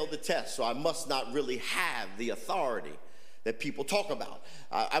 I failed the test, so I must not really have the authority that people talk about.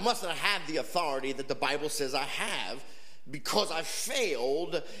 I must not have the authority that the Bible says I have, because I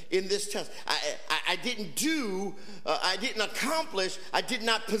failed in this test. I didn't do, I didn't accomplish, I did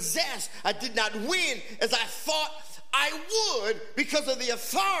not possess, I did not win as I thought I would, because of the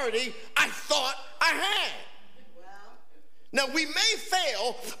authority I thought I had. Well, now, we may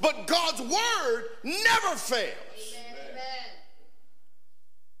fail, but God's word never fails. Amen.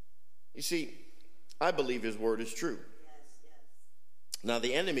 You see, I believe his word is true. Yes. Now,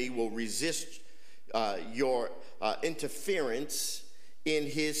 the enemy will resist your interference in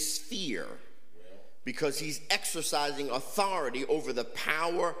his sphere, because he's exercising authority over the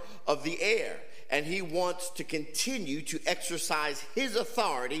power of the air. and he wants to continue to exercise his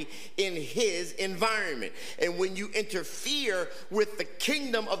authority in his environment. And when you interfere with the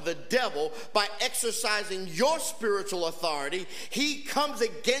kingdom of the devil by exercising your spiritual authority, he comes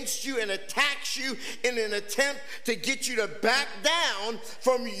against you and attacks you in an attempt to get you to back down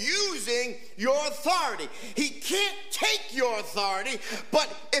from using your authority. He can't take your authority,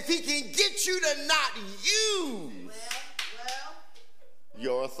 but if he can get you to not use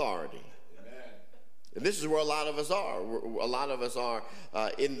your authority. And this is where a lot of us are. A lot of us are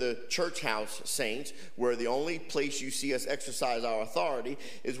in the church house, saints, where the only place you see us exercise our authority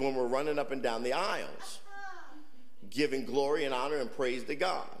is when we're running up and down the aisles, giving glory and honor and praise to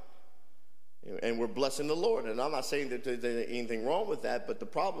God. And we're blessing the Lord. And I'm not saying that there's anything wrong with that, but the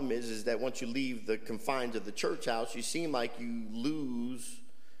problem is that once you leave the confines of the church house, you seem like you lose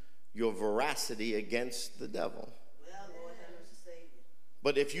your veracity against the devil.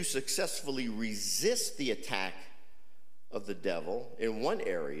 But if you successfully resist the attack of the devil in one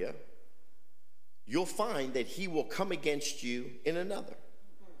area, you'll find that he will come against you in another.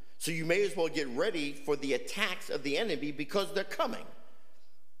 So you may as well get ready for the attacks of the enemy because they're coming.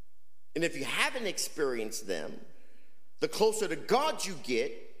 And if you haven't experienced them, the closer to God you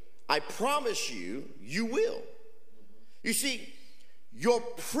get, I promise you, you will. You see, your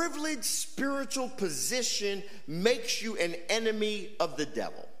privileged spiritual position makes you an enemy of the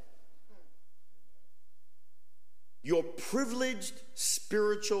devil. Your privileged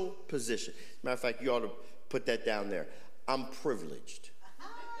spiritual position. Matter of fact, you ought to put that down there. I'm privileged.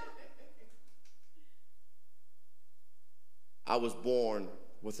 I was born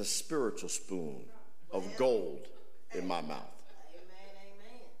with a spiritual spoon of gold in my mouth.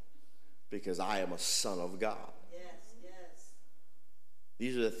 Because I am a son of God.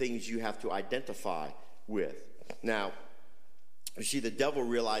 These are the things you have to identify with. Now, you see, the devil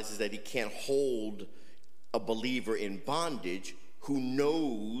realizes that he can't hold a believer in bondage who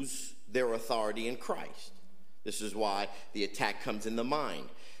knows their authority in Christ. This is why the attack comes in the mind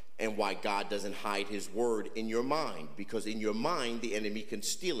and why God doesn't hide his word in your mind. Because in your mind, the enemy can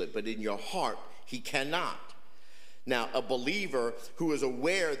steal it, but in your heart, he cannot. Now, a believer who is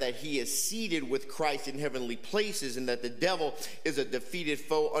aware that he is seated with Christ in heavenly places and that the devil is a defeated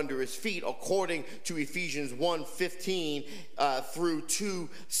foe under his feet, according to Ephesians 1:15 through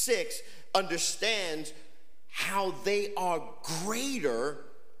 2:6, understands how they are greater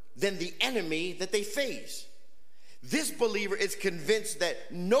than the enemy that they face. This believer is convinced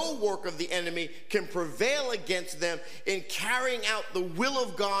that no work of the enemy can prevail against them in carrying out the will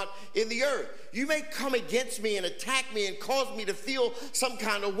of God in the earth. You may come against me and attack me and cause me to feel some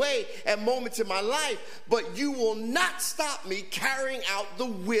kind of way at moments in my life, but you will not stop me carrying out the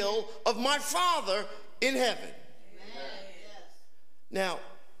will of my Father in heaven. Amen. Now,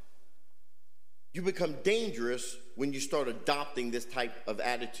 you become dangerous when you start adopting this type of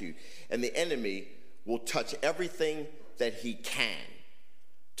attitude, and the enemy will touch everything that he can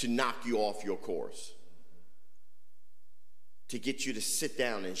to knock you off your course, to get you to sit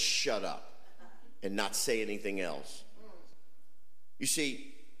down and shut up and not say anything else. You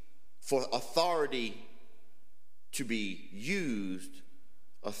see, for authority to be used,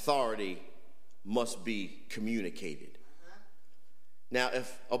 authority must be communicated. Now,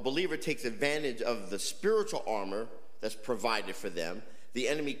 if a believer takes advantage of the spiritual armor that's provided for them, the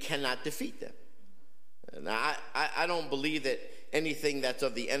enemy cannot defeat them. Now, I don't believe that anything that's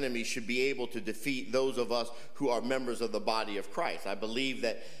of the enemy should be able to defeat those of us who are members of the body of Christ. I believe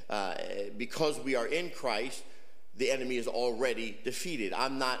that because we are in Christ, the enemy is already defeated.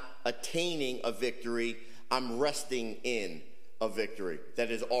 I'm not attaining a victory. I'm resting in a victory that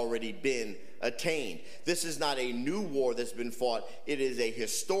has already been attained. This is not a new war that's been fought. It is a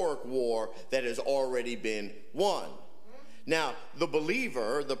historic war that has already been won. Now, the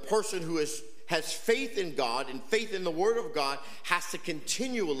believer, the person who has faith in God and faith in the Word of God, has to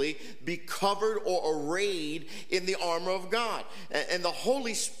continually be covered or arrayed in the armor of God. And the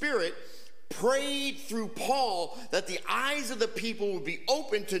Holy Spirit prayed through Paul that the eyes of the people would be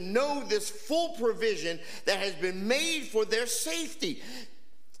open to know this full provision that has been made for their safety.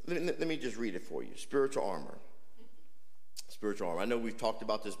 Let me just read it for you. Spiritual armor. Spiritual armor. I know we've talked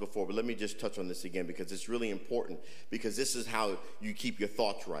about this before, but let me just touch on this again because it's really important, because this is how you keep your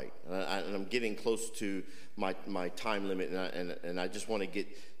thoughts right. And I'm getting close to my time limit, and I just want to get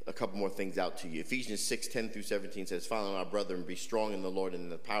a couple more things out to you. Ephesians 6:10-17 says, "Finally, my brethren, be strong in the Lord and in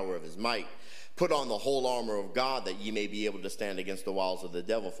the power of his might. Put on the whole armor of God, that ye may be able to stand against the wiles of the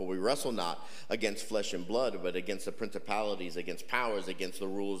devil. For we wrestle not against flesh and blood, but against the principalities, against powers, against the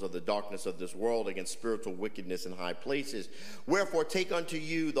rulers of the darkness of this world, against spiritual wickedness in high places. Wherefore take unto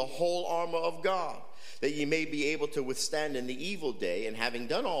you the whole armor of God, that ye may be able to withstand in the evil day, and having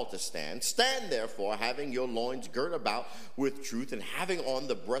done all to stand, stand therefore, having your loins girt about with truth, and having on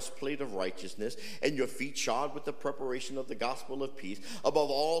the breastplate of righteousness, and your feet shod with the preparation of the gospel of peace. Above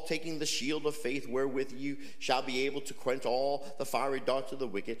all, taking the shield of faith, wherewith you shall be able to quench all the fiery darts of the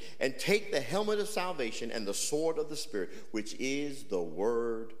wicked, and take the helmet of salvation and the sword of the Spirit, which is the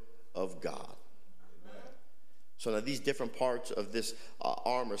word of God." So now these different parts of this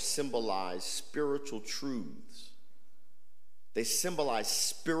armor symbolize spiritual truths. They symbolize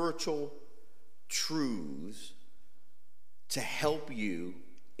spiritual truths to help you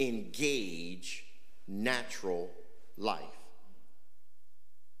engage natural life.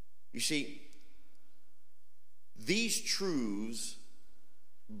 You see, these truths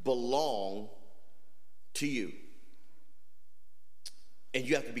belong to you. And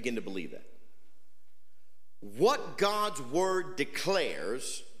you have to begin to believe that. What God's word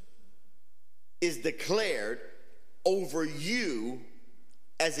declares is declared over you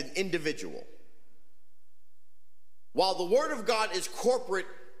as an individual. While the word of God is corporate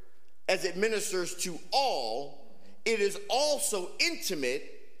as it ministers to all, it is also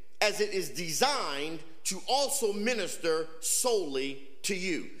intimate as it is designed to also minister solely to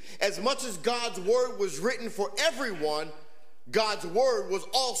you. As much as God's word was written for everyone, God's word was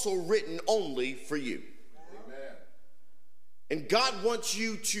also written only for you. And God wants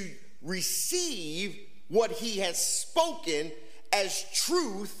you to receive what he has spoken as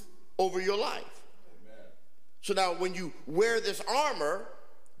truth over your life. Amen. So now when you wear this armor,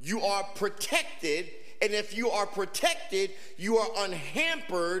 you are protected. And if you are protected, you are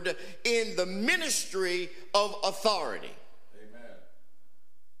unhampered in the ministry of authority. Amen.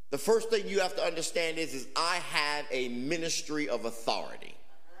 The first thing you have to understand is I have a ministry of authority.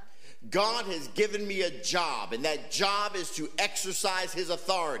 God has given me a job, and that job is to exercise his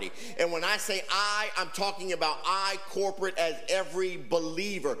authority. And when I say I'm talking about I corporate as every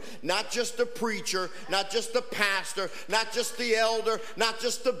believer, not just the preacher, not just the pastor, not just the elder, not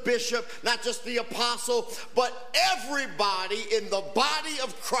just the bishop, not just the apostle, but everybody in the body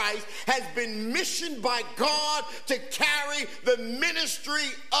of Christ has been missioned by God to carry the ministry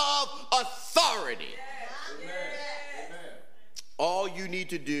of authority. Amen. All you need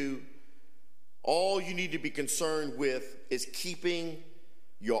to do, all you need to be concerned with is keeping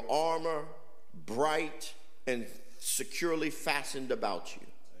your armor bright and securely fastened about you.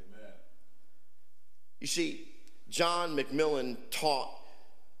 Amen. You see, John McMillan taught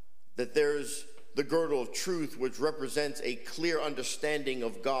that there's the girdle of truth, which represents a clear understanding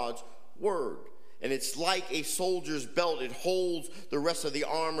of God's word. And it's like a soldier's belt. It holds the rest of the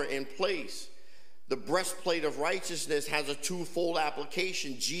armor in place. The breastplate of righteousness has a twofold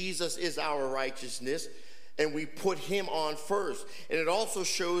application. Jesus is our righteousness, and we put him on first. And it also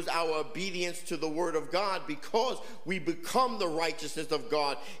shows our obedience to the word of God, because we become the righteousness of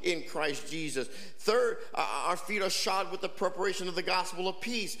God in Christ Jesus. Third, our feet are shod with the preparation of the gospel of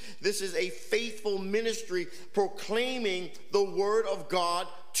peace. This is a faithful ministry proclaiming the word of God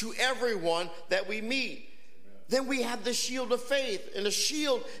to everyone that we meet. Then we have the shield of faith, and the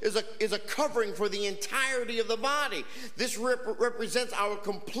shield is a covering for the entirety of the body. This represents our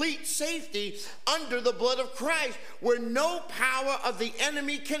complete safety under the blood of Christ, where no power of the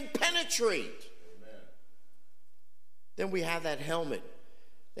enemy can penetrate. Amen. Then we have that helmet,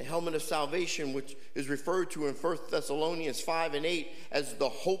 the helmet of salvation, which is referred to in 1 Thessalonians 5:8 as the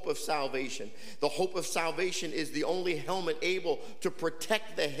hope of salvation. The hope of salvation is the only helmet able to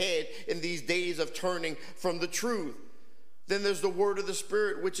protect the head in these days of turning from the truth. Then there's the word of the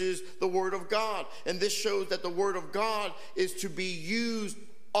Spirit, which is the word of God. And this shows that the word of God is to be used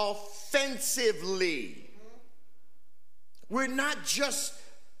offensively. We're not just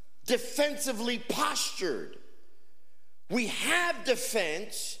defensively postured. We have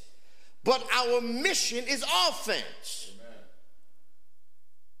defense, but our mission is offense. Amen.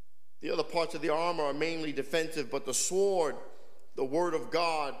 The other parts of the armor are mainly defensive, but the sword, the word of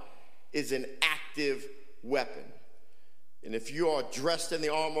God, is an active weapon. And if you are dressed in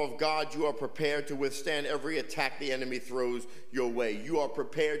the armor of God, you are prepared to withstand every attack the enemy throws your way. You are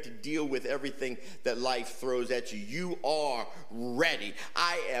prepared to deal with everything that life throws at you. You are ready.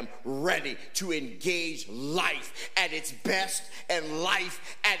 I am ready to engage life at its best and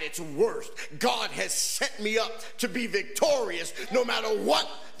life at its worst. God has set me up to be victorious no matter what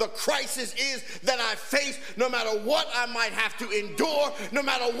the crisis is that I face, no matter what I might have to endure, no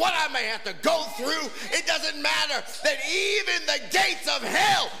matter what I may have to go through. It doesn't matter that even the gates of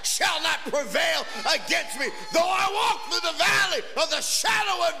hell shall not prevail against me. Though I walk through the valley of the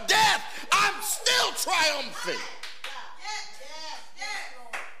shadow of death, I'm still triumphant.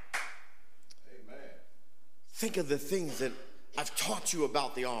 Think of the things that I've taught you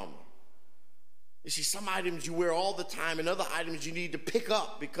about the armor. You see, some items you wear all the time and other items you need to pick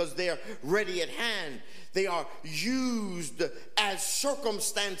up because they are ready at hand. They are used as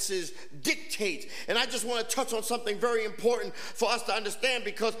circumstances dictate. And I just want to touch on something very important for us to understand,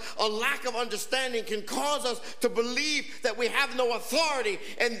 because a lack of understanding can cause us to believe that we have no authority.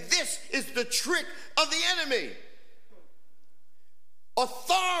 And this is the trick of the enemy.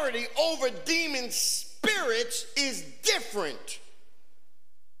 Authority over demon spirits is different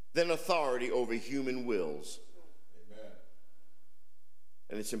than authority over human wills. Amen.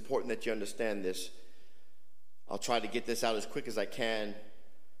 And it's important that you understand this. I'll try to get this out as quick as I can,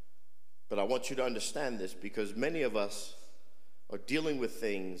 but I want you to understand this, because many of us are dealing with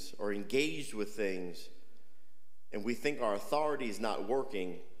things or engaged with things, and we think our authority is not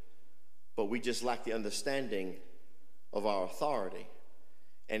working, but we just lack the understanding of our authority,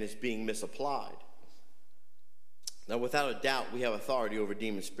 and it's being misapplied. Now, without a doubt, we have authority over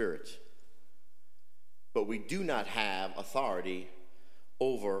demon spirits, but we do not have authority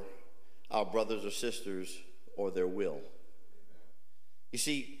over our brothers or sisters or their will. You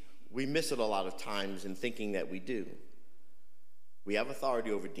see, we miss it a lot of times in thinking that we do. We have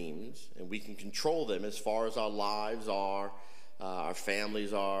authority over demons, and we can control them as far as our lives are, our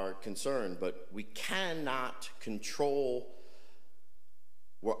families are concerned, but we cannot control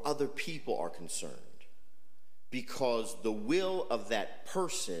where other people are concerned, because the will of that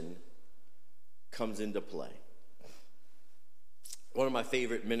person comes into play. One of my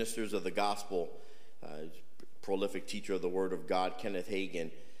favorite ministers of the gospel, prolific teacher of the Word of God, Kenneth Hagin,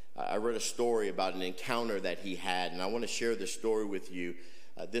 I read a story about an encounter that he had, and I want to share this story with you.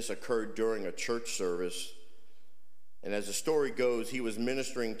 This occurred during a church service, and as the story goes, he was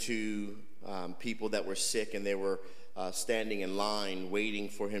ministering to people that were sick, and they were standing in line waiting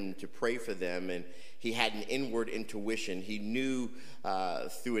for him to pray for them, and he had an inward intuition. He knew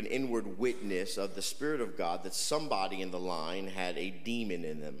through an inward witness of the Spirit of God that somebody in the line had a demon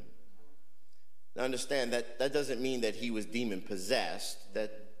in them. Now understand that doesn't mean that he was demon possessed.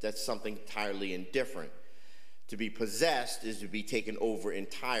 That's something entirely indifferent. To be possessed is to be taken over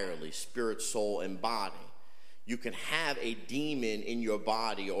entirely, spirit, soul, and body. You can have a demon in your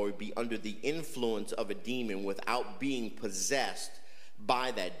body or be under the influence of a demon without being possessed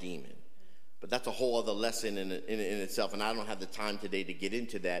by that demon. But that's a whole other lesson in itself, and I don't have the time today to get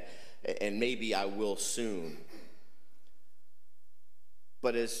into that, and maybe I will soon.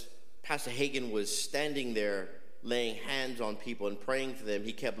 But as Pastor Hagin was standing there laying hands on people and praying for them,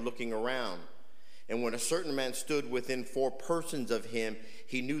 he kept looking around. And when a certain man stood within 4 persons of him,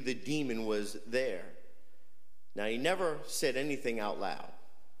 he knew the demon was there. Now, he never said anything out loud.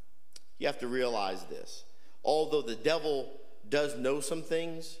 You have to realize this. Although the devil does know some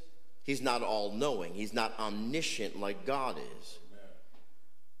things, he's not all-knowing. He's not omniscient like God is.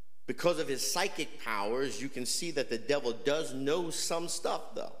 Because of his psychic powers, you can see that the devil does know some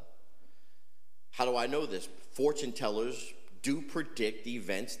stuff, though. How do I know this? Fortune tellers do predict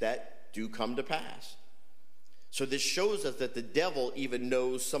events that do come to pass. So this shows us that the devil even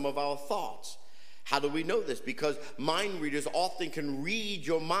knows some of our thoughts. How do we know this? Because mind readers often can read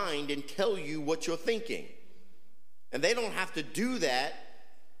your mind and tell you what you're thinking. And they don't have to do that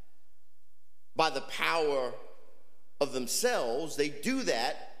by the power of themselves. They do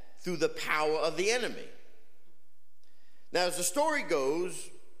that through the power of the enemy. Now, as the story goes,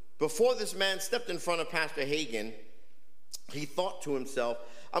 before this man stepped in front of Pastor Hagin, he thought to himself,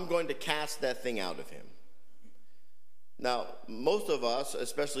 I'm going to cast that thing out of him. Now, most of us,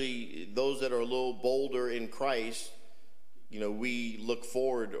 especially those that are a little bolder in Christ, we look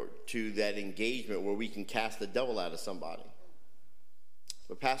forward to that engagement where we can cast the devil out of somebody.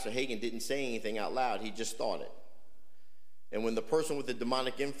 But Pastor Hagin didn't say anything out loud. He just thought it. And when the person with the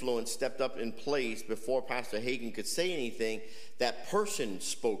demonic influence stepped up in place before Pastor Hagin could say anything, that person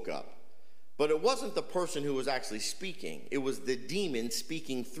spoke up. But it wasn't the person who was actually speaking. It was the demon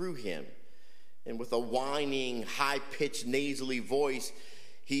speaking through him. And with a whining, high-pitched, nasally voice,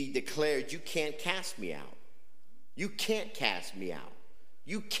 he declared, "You can't cast me out. You can't cast me out.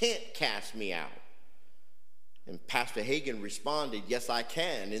 You can't cast me out." And Pastor Hagin responded, "Yes, I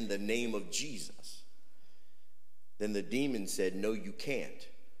can, in the name of Jesus." Then the demon said, "No, you can't.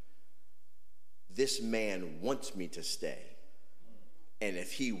 this man wants me to stay. And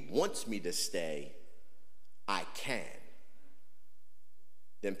if he wants me to stay, I can.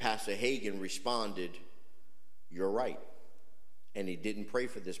 Then Pastor Hagen responded, you're right. And he didn't pray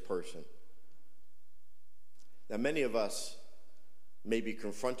for this person. Now, many of us may be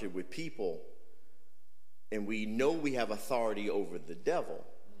confronted with people, and we know we have authority over the devil,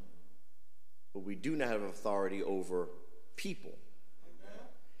 but we do not have authority over people.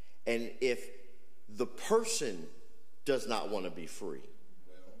 And if the person does not want to be free,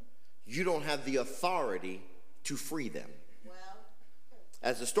 you don't have the authority to free them.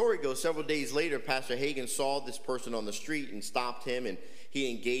 As the story goes, several days later, Pastor Hagen saw this person on the street and stopped him, and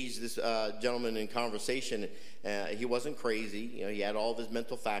he engaged this gentleman in conversation. He wasn't crazy. You know, he had all of his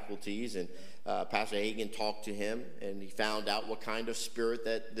mental faculties, and Pastor Hagen talked to him, and he found out what kind of spirit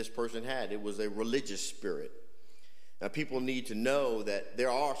that this person had. It was a religious spirit. Now, people need to know that there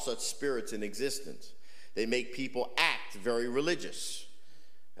are such spirits in existence. They make people act very religious.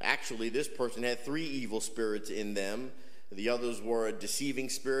 Actually, this person had 3 evil spirits in them. The others were a deceiving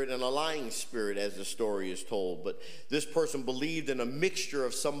spirit and a lying spirit, as the story is told. But this person believed in a mixture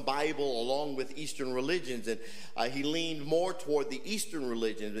of some Bible along with Eastern religions, and he leaned more toward the Eastern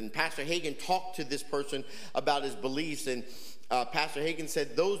religions. And Pastor Hagen talked to this person about his beliefs, and Pastor Hagen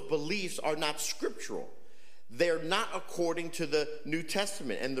said those beliefs are not scriptural. They're not according to the New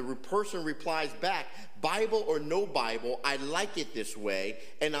Testament. And the person replies back, Bible or no Bible, I like it this way,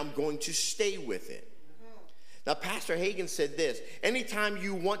 and I'm going to stay with it. Now, Pastor Hagen said this, anytime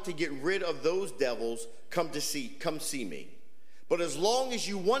you want to get rid of those devils, come see me. But as long as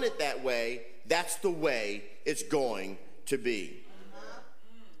you want it that way, that's the way it's going to be.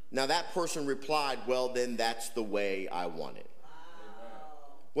 Now, that person replied, well, then that's the way I want it.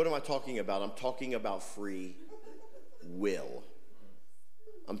 What am I talking about? I'm talking about free will.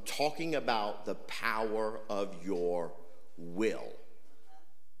 I'm talking about the power of your will.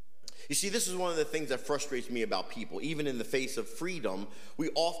 You see, this is one of the things that frustrates me about people. Even in the face of freedom, we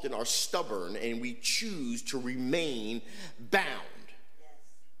often are stubborn and we choose to remain bound. Yes.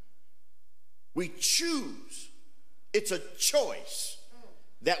 We choose. It's a choice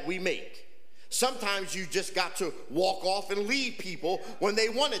that we make. Sometimes you just got to walk off and leave people when they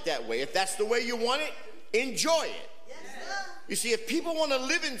want it that way. If that's the way you want it, enjoy it. Yes, you see, if people want to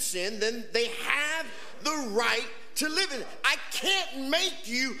live in sin, then they have the right to live in it. I can't make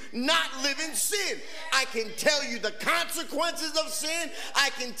you not live in sin. I can tell you the consequences of sin.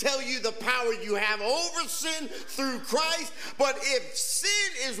 I can tell you the power you have over sin through Christ. But if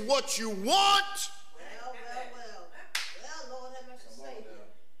sin is what you want, Lord have mercy, Savior.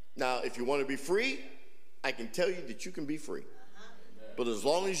 Now, if you want to be free, I can tell you that you can be free. But as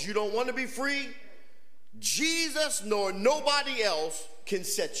long as you don't want to be free, Jesus nor nobody else can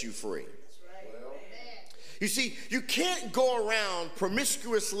set you free. You see, you can't go around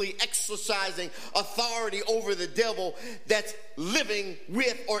promiscuously exercising authority over the devil that's living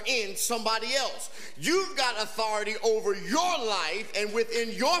with or in somebody else. You've got authority over your life and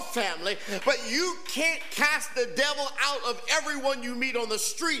within your family, but you can't cast the devil out of everyone you meet on the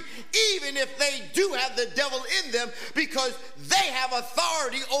street, even if they do have the devil in them, because they have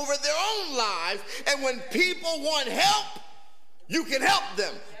authority over their own lives. And when people want help, you can help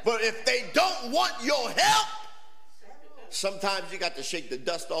them. But if they don't want your help, sometimes you got to shake the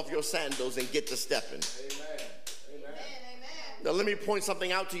dust off your sandals and get to stepping. Amen. Amen. Now let me point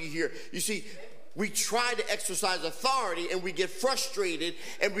something out to you here. You see, we try to exercise authority and we get frustrated,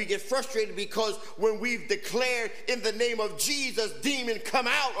 because when we've declared in the name of Jesus, demon come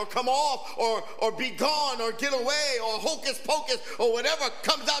out or come off or be gone or get away or hocus pocus or whatever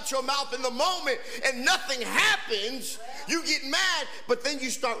comes out your mouth in the moment and nothing happens, you get mad, but then you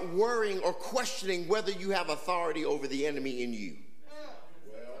start worrying or questioning whether you have authority over the enemy in you.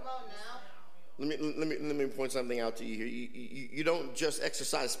 Let me point something out to you here. You don't just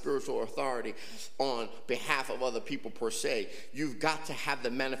exercise spiritual authority on behalf of other people per se. You've got to have the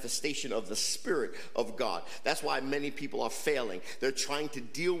manifestation of the Spirit of God. That's why many people are failing. They're trying to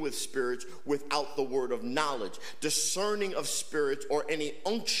deal with spirits without the word of knowledge, discerning of spirits, or any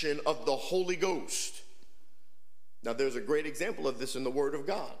unction of the Holy Ghost. Now, there's a great example of this in the Word of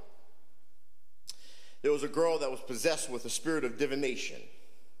God. There was a girl that was possessed with a spirit of divination.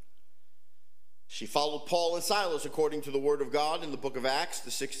 She followed Paul and Silas, according to the Word of God, in the book of Acts, the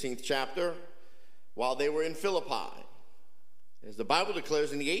 16th chapter, while they were in Philippi. As the Bible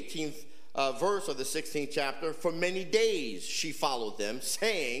declares in the 18th verse of the 16th chapter, for many days she followed them,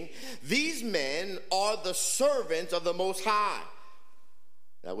 saying, these men are the servants of the Most High.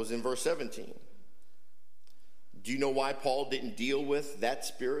 That was in verse 17. Do you know why Paul didn't deal with that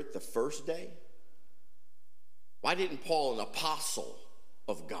spirit the first day? Why didn't Paul, an apostle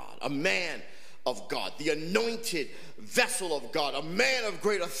of God, a man of God, the anointed vessel of God, a man of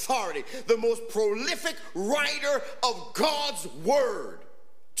great authority, the most prolific writer of God's word,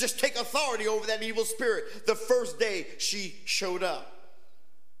 just take authority over that evil spirit the first day she showed up?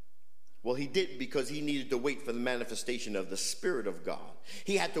 Well, he didn't, because he needed to wait for the manifestation of the Spirit of God.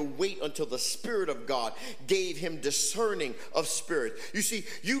 He had to wait until the Spirit of God gave him discerning of spirit. You see,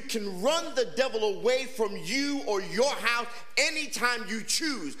 you can run the devil away from you or your house anytime you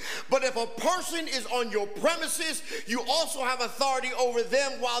choose. But if a person is on your premises, you also have authority over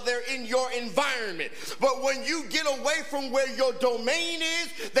them while they're in your environment. But when you get away from where your domain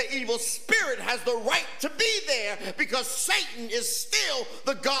is, the evil spirit has the right to be there, because Satan is still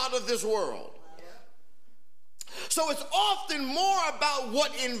the god of this world. So it's often more about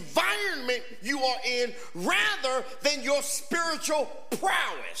what environment you are in rather than your spiritual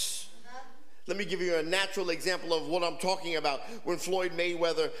prowess. Let me give you a natural example of what I'm talking about. When Floyd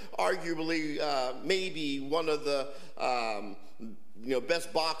Mayweather, arguably maybe one of the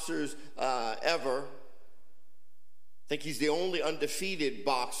best boxers ever, I think he's the only undefeated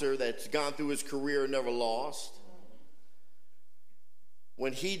boxer that's gone through his career and never lost.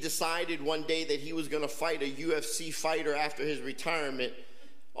 When he decided one day that he was going to fight a UFC fighter after his retirement,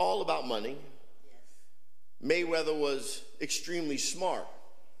 all about money, Mayweather was extremely smart.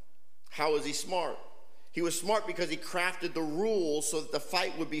 How was he smart? He was smart because he crafted the rules so that the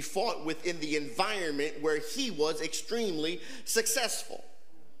fight would be fought within the environment where he was extremely successful.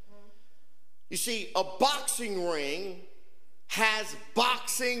 You see, a boxing ring has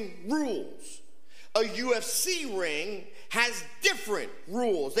boxing rules. A UFC ring has different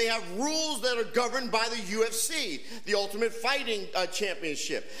rules. They have rules that are governed by the UFC, the Ultimate Fighting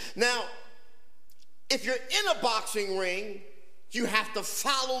Championship. Now, if you're in a boxing ring, you have to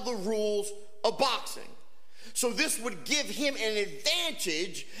follow the rules of boxing. So this would give him an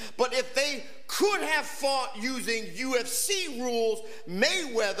advantage, but if they could have fought using UFC rules,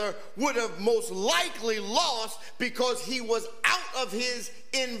 Mayweather would have most likely lost, because he was out of his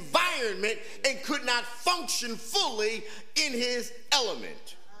environment and could not function fully in his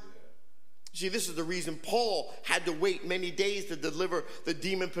element. See, this is the reason Paul had to wait many days to deliver the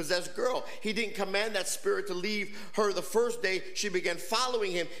demon-possessed girl. He didn't command that spirit to leave her the first day she began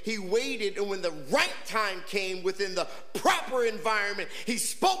following him. He waited, and when the right time came within the proper environment, he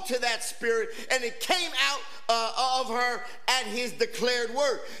spoke to that spirit, and it came out of her at his declared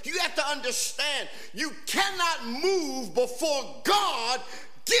word. You have to understand, you cannot move before God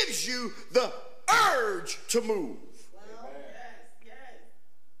gives you the urge to move.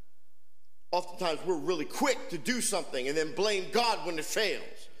 Oftentimes we're really quick to do something and then blame God when it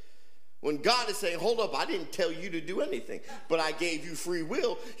fails. When God is saying, hold up, I didn't tell you to do anything, but I gave you free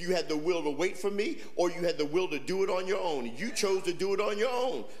will. You had the will to wait for me, or you had the will to do it on your own. You chose to do it on your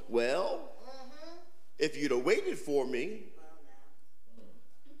own. Well, if you'd have waited for me.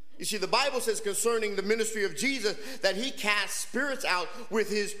 You see, the Bible says concerning the ministry of Jesus that he cast spirits out with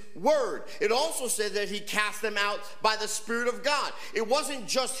his word. It also says that he cast them out by the Spirit of God. It wasn't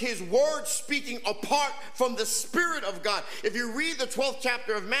just his word speaking apart from the Spirit of God. If you read the 12th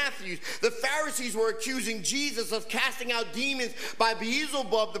chapter of Matthew, the Pharisees were accusing Jesus of casting out demons by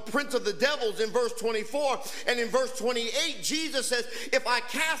Beelzebub, the prince of the devils, in verse 24. And in verse 28, Jesus says, if I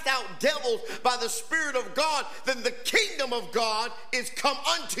cast out devils by the Spirit of God, then the kingdom of God is come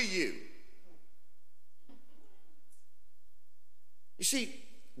unto you. You see,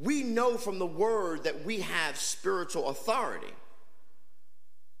 we know from the word that we have spiritual authority,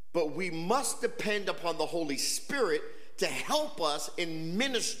 but we must depend upon the Holy Spirit to help us in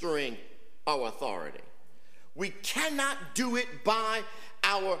ministering our authority. We cannot do it by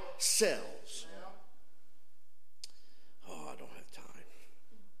ourselves. Oh, I don't have time.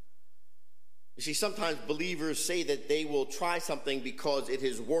 You see, sometimes believers say that they will try something because it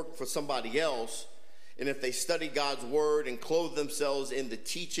has worked for somebody else. And if they study God's word and clothe themselves in the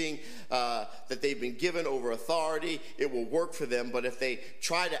teaching that they've been given over authority, it will work for them. But if they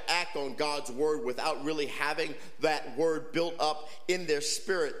try to act on God's word without really having that word built up in their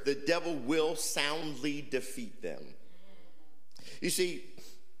spirit, the devil will soundly defeat them. You see,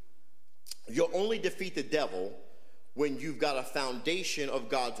 you'll only defeat the devil when you've got a foundation of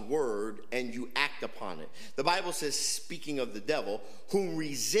God's word and you act upon it. The Bible says, speaking of the devil, whom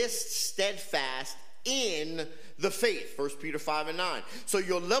resists steadfast in the faith, 1 Peter 5:9. So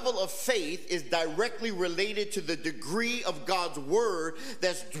your level of faith is directly related to the degree of God's word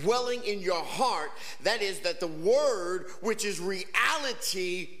that's dwelling in your heart. That is, that the word which is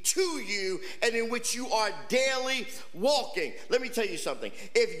reality to you and in which you are daily walking. Let me tell you something.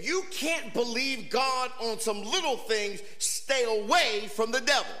 If you can't believe God on some little things, stay away from the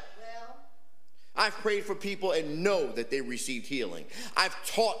devil. I've prayed for people and know that they received healing. I've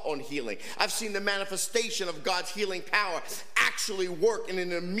taught on healing. I've seen the manifestation of God's healing power actually work in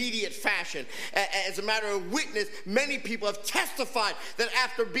an immediate fashion. As a matter of witness, many people have testified that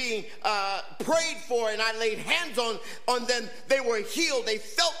after being prayed for and I laid hands on them, they were healed. They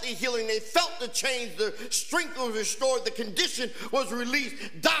felt the healing. They felt the change. The strength was restored. The condition was released.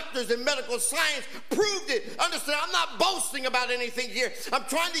 Doctors and medical science proved it. Understand, I'm not boasting about anything here. I'm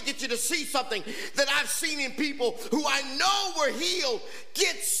trying to get you to see something that I've seen in people who I know were healed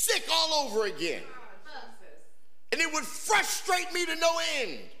get sick all over again. And it would frustrate me to no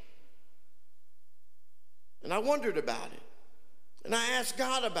end. And I wondered about it. And I asked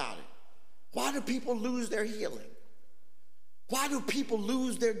God about it. Why do people lose their healing? Why do people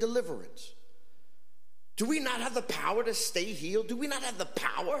lose their deliverance? Do we not have the power to stay healed? Do we not have the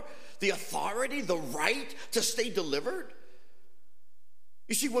power, the authority, the right to stay delivered?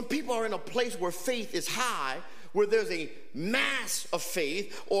 You see, when people are in a place where faith is high, where there's a mass of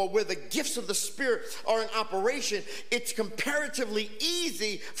faith, or where the gifts of the Spirit are in operation, it's comparatively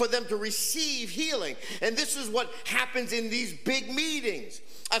easy for them to receive healing. And this is what happens in these big meetings.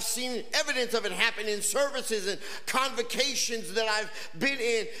 I've seen evidence of it happen in services and convocations that I've been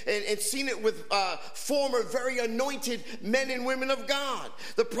in, and seen it with former very anointed men and women of God.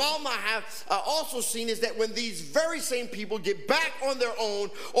 The problem I have also seen is that when these very same people get back on their own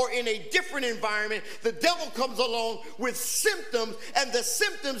or in a different environment, the devil comes along with symptoms, and the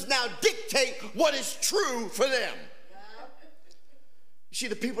symptoms now dictate what is true for them. You see,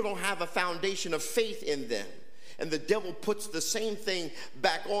 the people don't have a foundation of faith in them. And the devil puts the same thing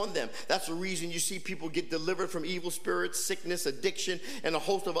back on them. That's the reason you see people get delivered from evil spirits, sickness, addiction, and a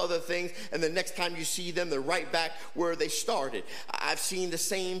host of other things. And the next time you see them, they're right back where they started. I've seen the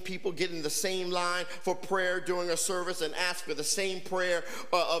same people get in the same line for prayer during a service and ask for the same prayer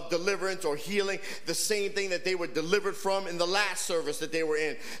of deliverance or healing, the same thing that they were delivered from in the last service that they were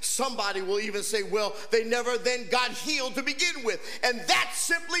in. Somebody will even say, well, they never then got healed to begin with. And that's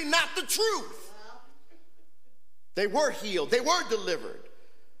simply not the truth. They were healed. They were delivered.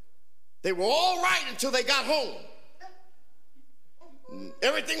 They were all right until they got home.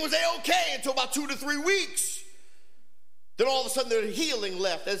 Everything was okay until about 2 to 3 weeks. Then all of a sudden their healing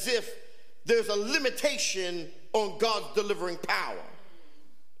left, as if there's a limitation on God's delivering power.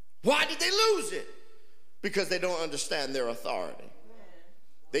 Why did they lose it? Because they don't understand their authority.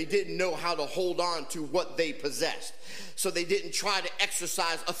 They didn't know how to hold on to what they possessed. So they didn't try to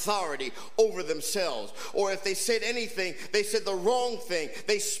exercise authority over themselves. Or if they said anything, they said the wrong thing.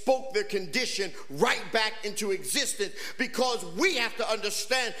 They spoke their condition right back into existence, because we have to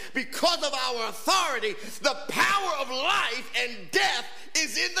understand, because of our authority, the power of life and death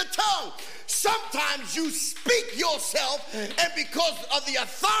is in the tongue. Sometimes you speak yourself, and because of the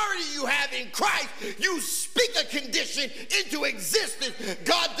authority you have in Christ, you speak a condition into existence.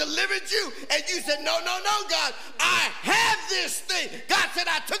 God delivered you, and you said, no, God, I have this thing. God said,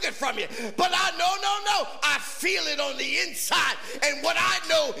 I took it from you, but I feel it on the inside, and what I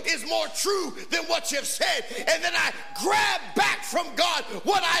know is more true than what you've said. And then I grab back from God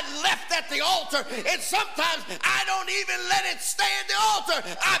what I left at the altar, and sometimes I don't even let it stay at the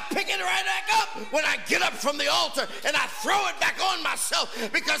altar. I pick it right back up when I get up from the altar, and I throw it back on myself,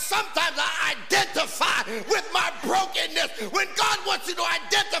 because sometimes I identify with my brokenness. When God wants you to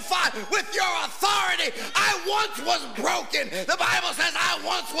identify with your authority, I once was broken. The Bible says I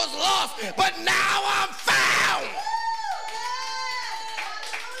once was lost, but now I'm found.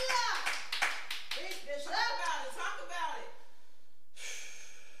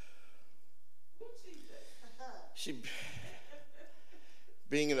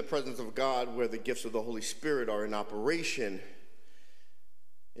 Being in the presence of God, where the gifts of the Holy Spirit are in operation,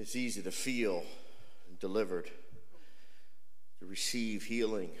 it's easy to feel delivered, to receive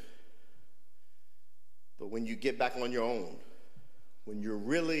healing. But when you get back on your own, when you're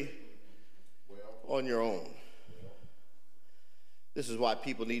really on your own, this is why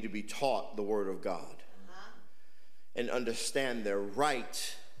people need to be taught the Word of God and understand their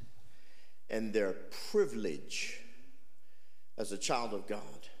right and their privilege as a child of God.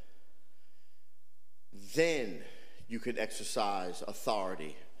 Then you can exercise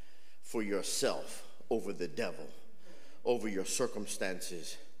authority for yourself over the devil, over your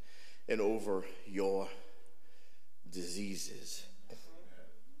circumstances, and over your diseases.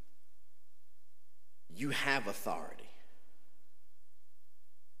 You have authority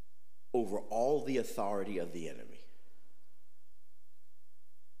over all the authority of the enemy.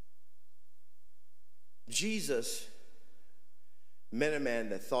 Jesus met a man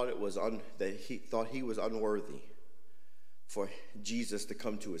that thought he was unworthy for Jesus to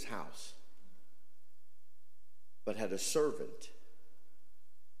come to his house, but had a servant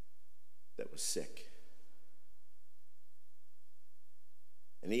that was sick.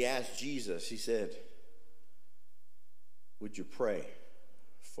 And he asked Jesus, he said, would you pray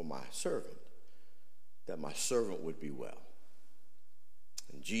for my servant, that my servant would be well?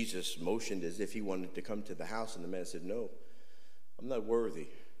 And Jesus motioned as if he wanted to come to the house, and the man said, no, I'm not worthy,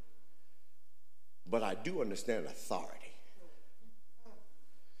 but I do understand authority.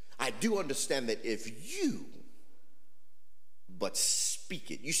 I do understand that if you but speak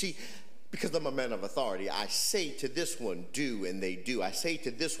it. You see, because I'm a man of authority, I say to this one, do, and they do. I say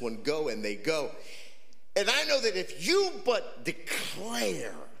to this one, go, and they go. And I know that if you but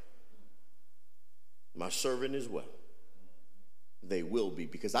declare, my servant is well, they will be,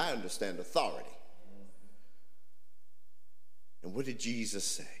 because I understand authority. And what did Jesus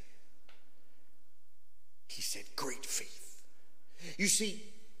say? He said, great faith. You see,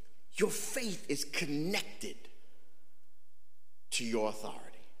 your faith is connected to your authority.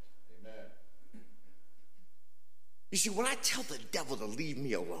 Amen. You see, when I tell the devil to leave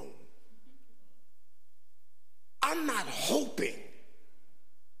me alone, I'm not hoping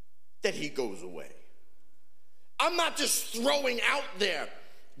that he goes away. I'm not just throwing out there,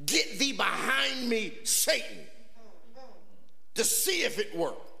 get thee behind me, Satan, to see if it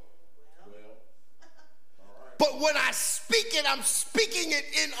works. But when I speak it, I'm speaking it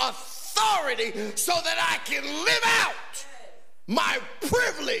in authority so that I can live out my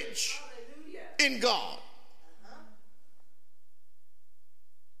privilege in God.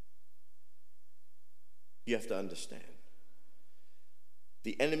 You have to understand,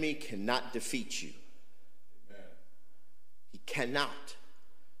 the enemy cannot defeat you. He cannot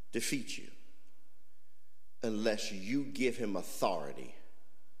defeat you unless you give him authority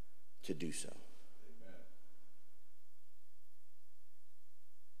to do so.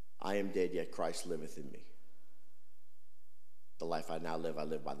 I am dead, yet Christ liveth in me. The life I now live, I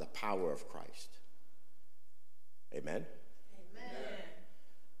live by the power of Christ. Amen? Amen.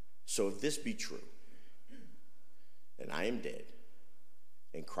 So if this be true, and I am dead,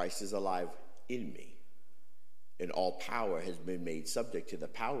 and Christ is alive in me, and all power has been made subject to the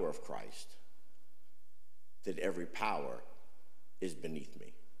power of Christ, then every power is beneath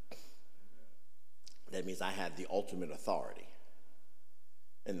me. That means I have the ultimate authority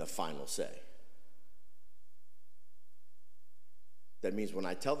and the final say. That means when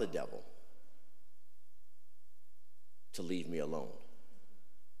I tell the devil to leave me alone,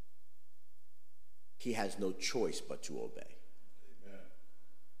 he has no choice but to obey. Amen.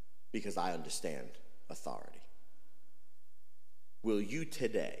 Because I understand authority. Will you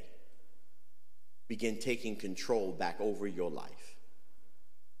today begin taking control back over your life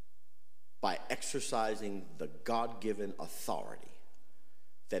by exercising the God-given authority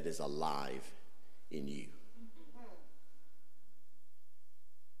that is alive in you?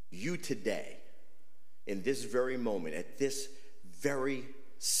 You today, in this very moment, at this very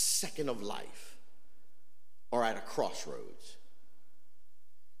second of life, are at a crossroads.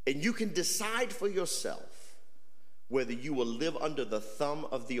 And you can decide for yourself whether you will live under the thumb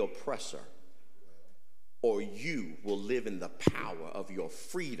of the oppressor or you will live in the power of your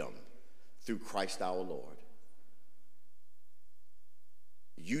freedom through Christ our Lord.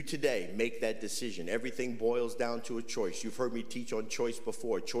 You today make that decision. Everything boils down to a choice. You've heard me teach on choice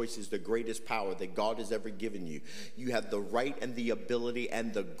before. Choice is the greatest power that God has ever given you. You have the right and the ability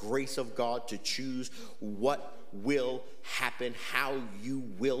and the grace of God to choose what will happen, how you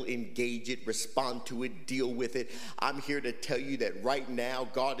will engage it, respond to it, deal with it. I'm here to tell you that right now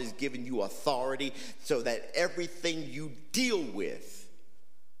God has given you authority so that everything you deal with,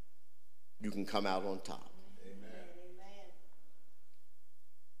 you can come out on top.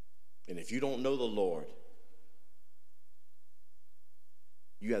 And if you don't know the Lord,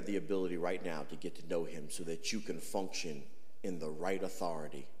 you have the ability right now to get to know him so that you can function in the right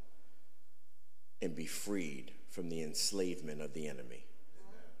authority and be freed from the enslavement of the enemy.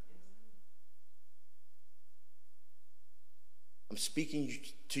 I'm speaking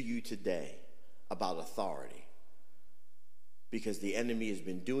to you today about authority because the enemy has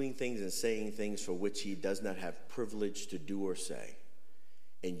been doing things and saying things for which he does not have privilege to do or say.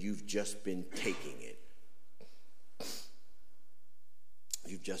 And you've just been taking it.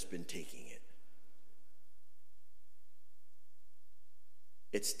 You've just been taking it.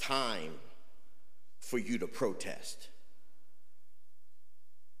 It's time for you to protest.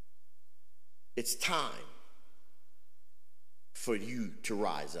 It's time for you to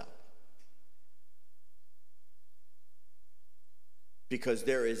rise up. Because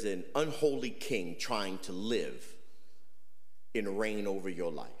there is an unholy king trying to live and reign over your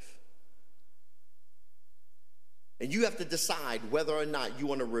life. And you have to decide whether or not you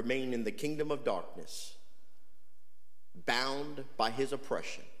want to remain in the kingdom of darkness, bound by his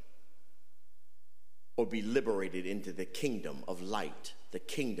oppression, or be liberated into the kingdom of light, the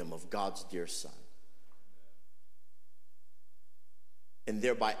kingdom of God's dear Son. And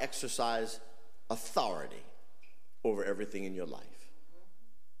thereby exercise authority over everything in your life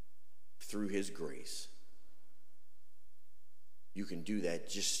through his grace. You can do that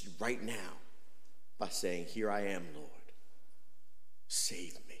just right now by saying, "Here I am, Lord.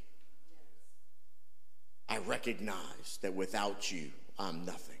 Save me. I recognize that without you, I'm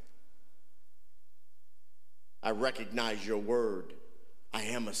nothing. I recognize your word. I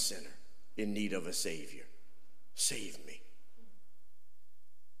am a sinner in need of a Savior. Save me.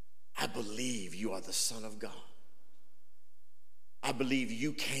 I believe you are the Son of God. I believe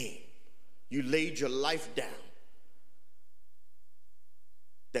you came. You laid your life down.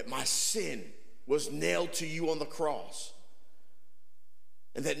 That my sin was nailed to you on the cross.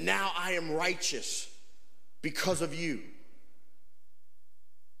 And that now I am righteous because of you.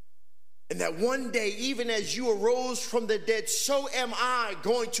 And that one day, even as you arose from the dead, so am I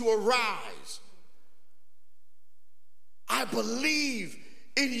going to arise. I believe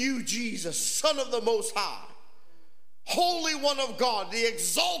in you, Jesus, Son of the Most High, Holy One of God, the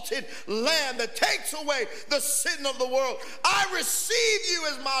exalted Lamb that takes away the sin of the world. I receive you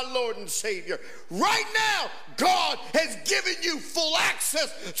as my Lord and Savior. Right now, God has given you full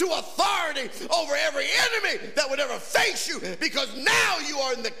access to authority over every enemy that would ever face you, because now you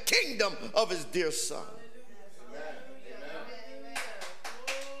are in the kingdom of his dear Son.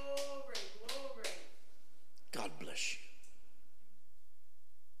 God bless you.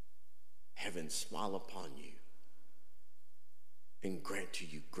 Heaven smile upon you and grant to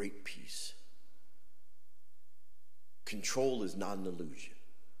you great peace. Control is not an illusion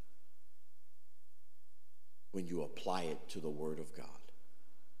when you apply it to the Word of God,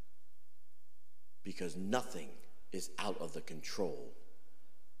 because nothing is out of the control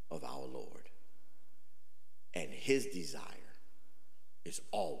of our Lord, and his desire is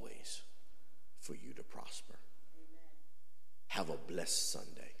always for you to prosper. Amen. Have a blessed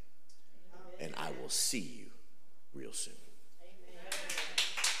Sunday, and I will see you real soon.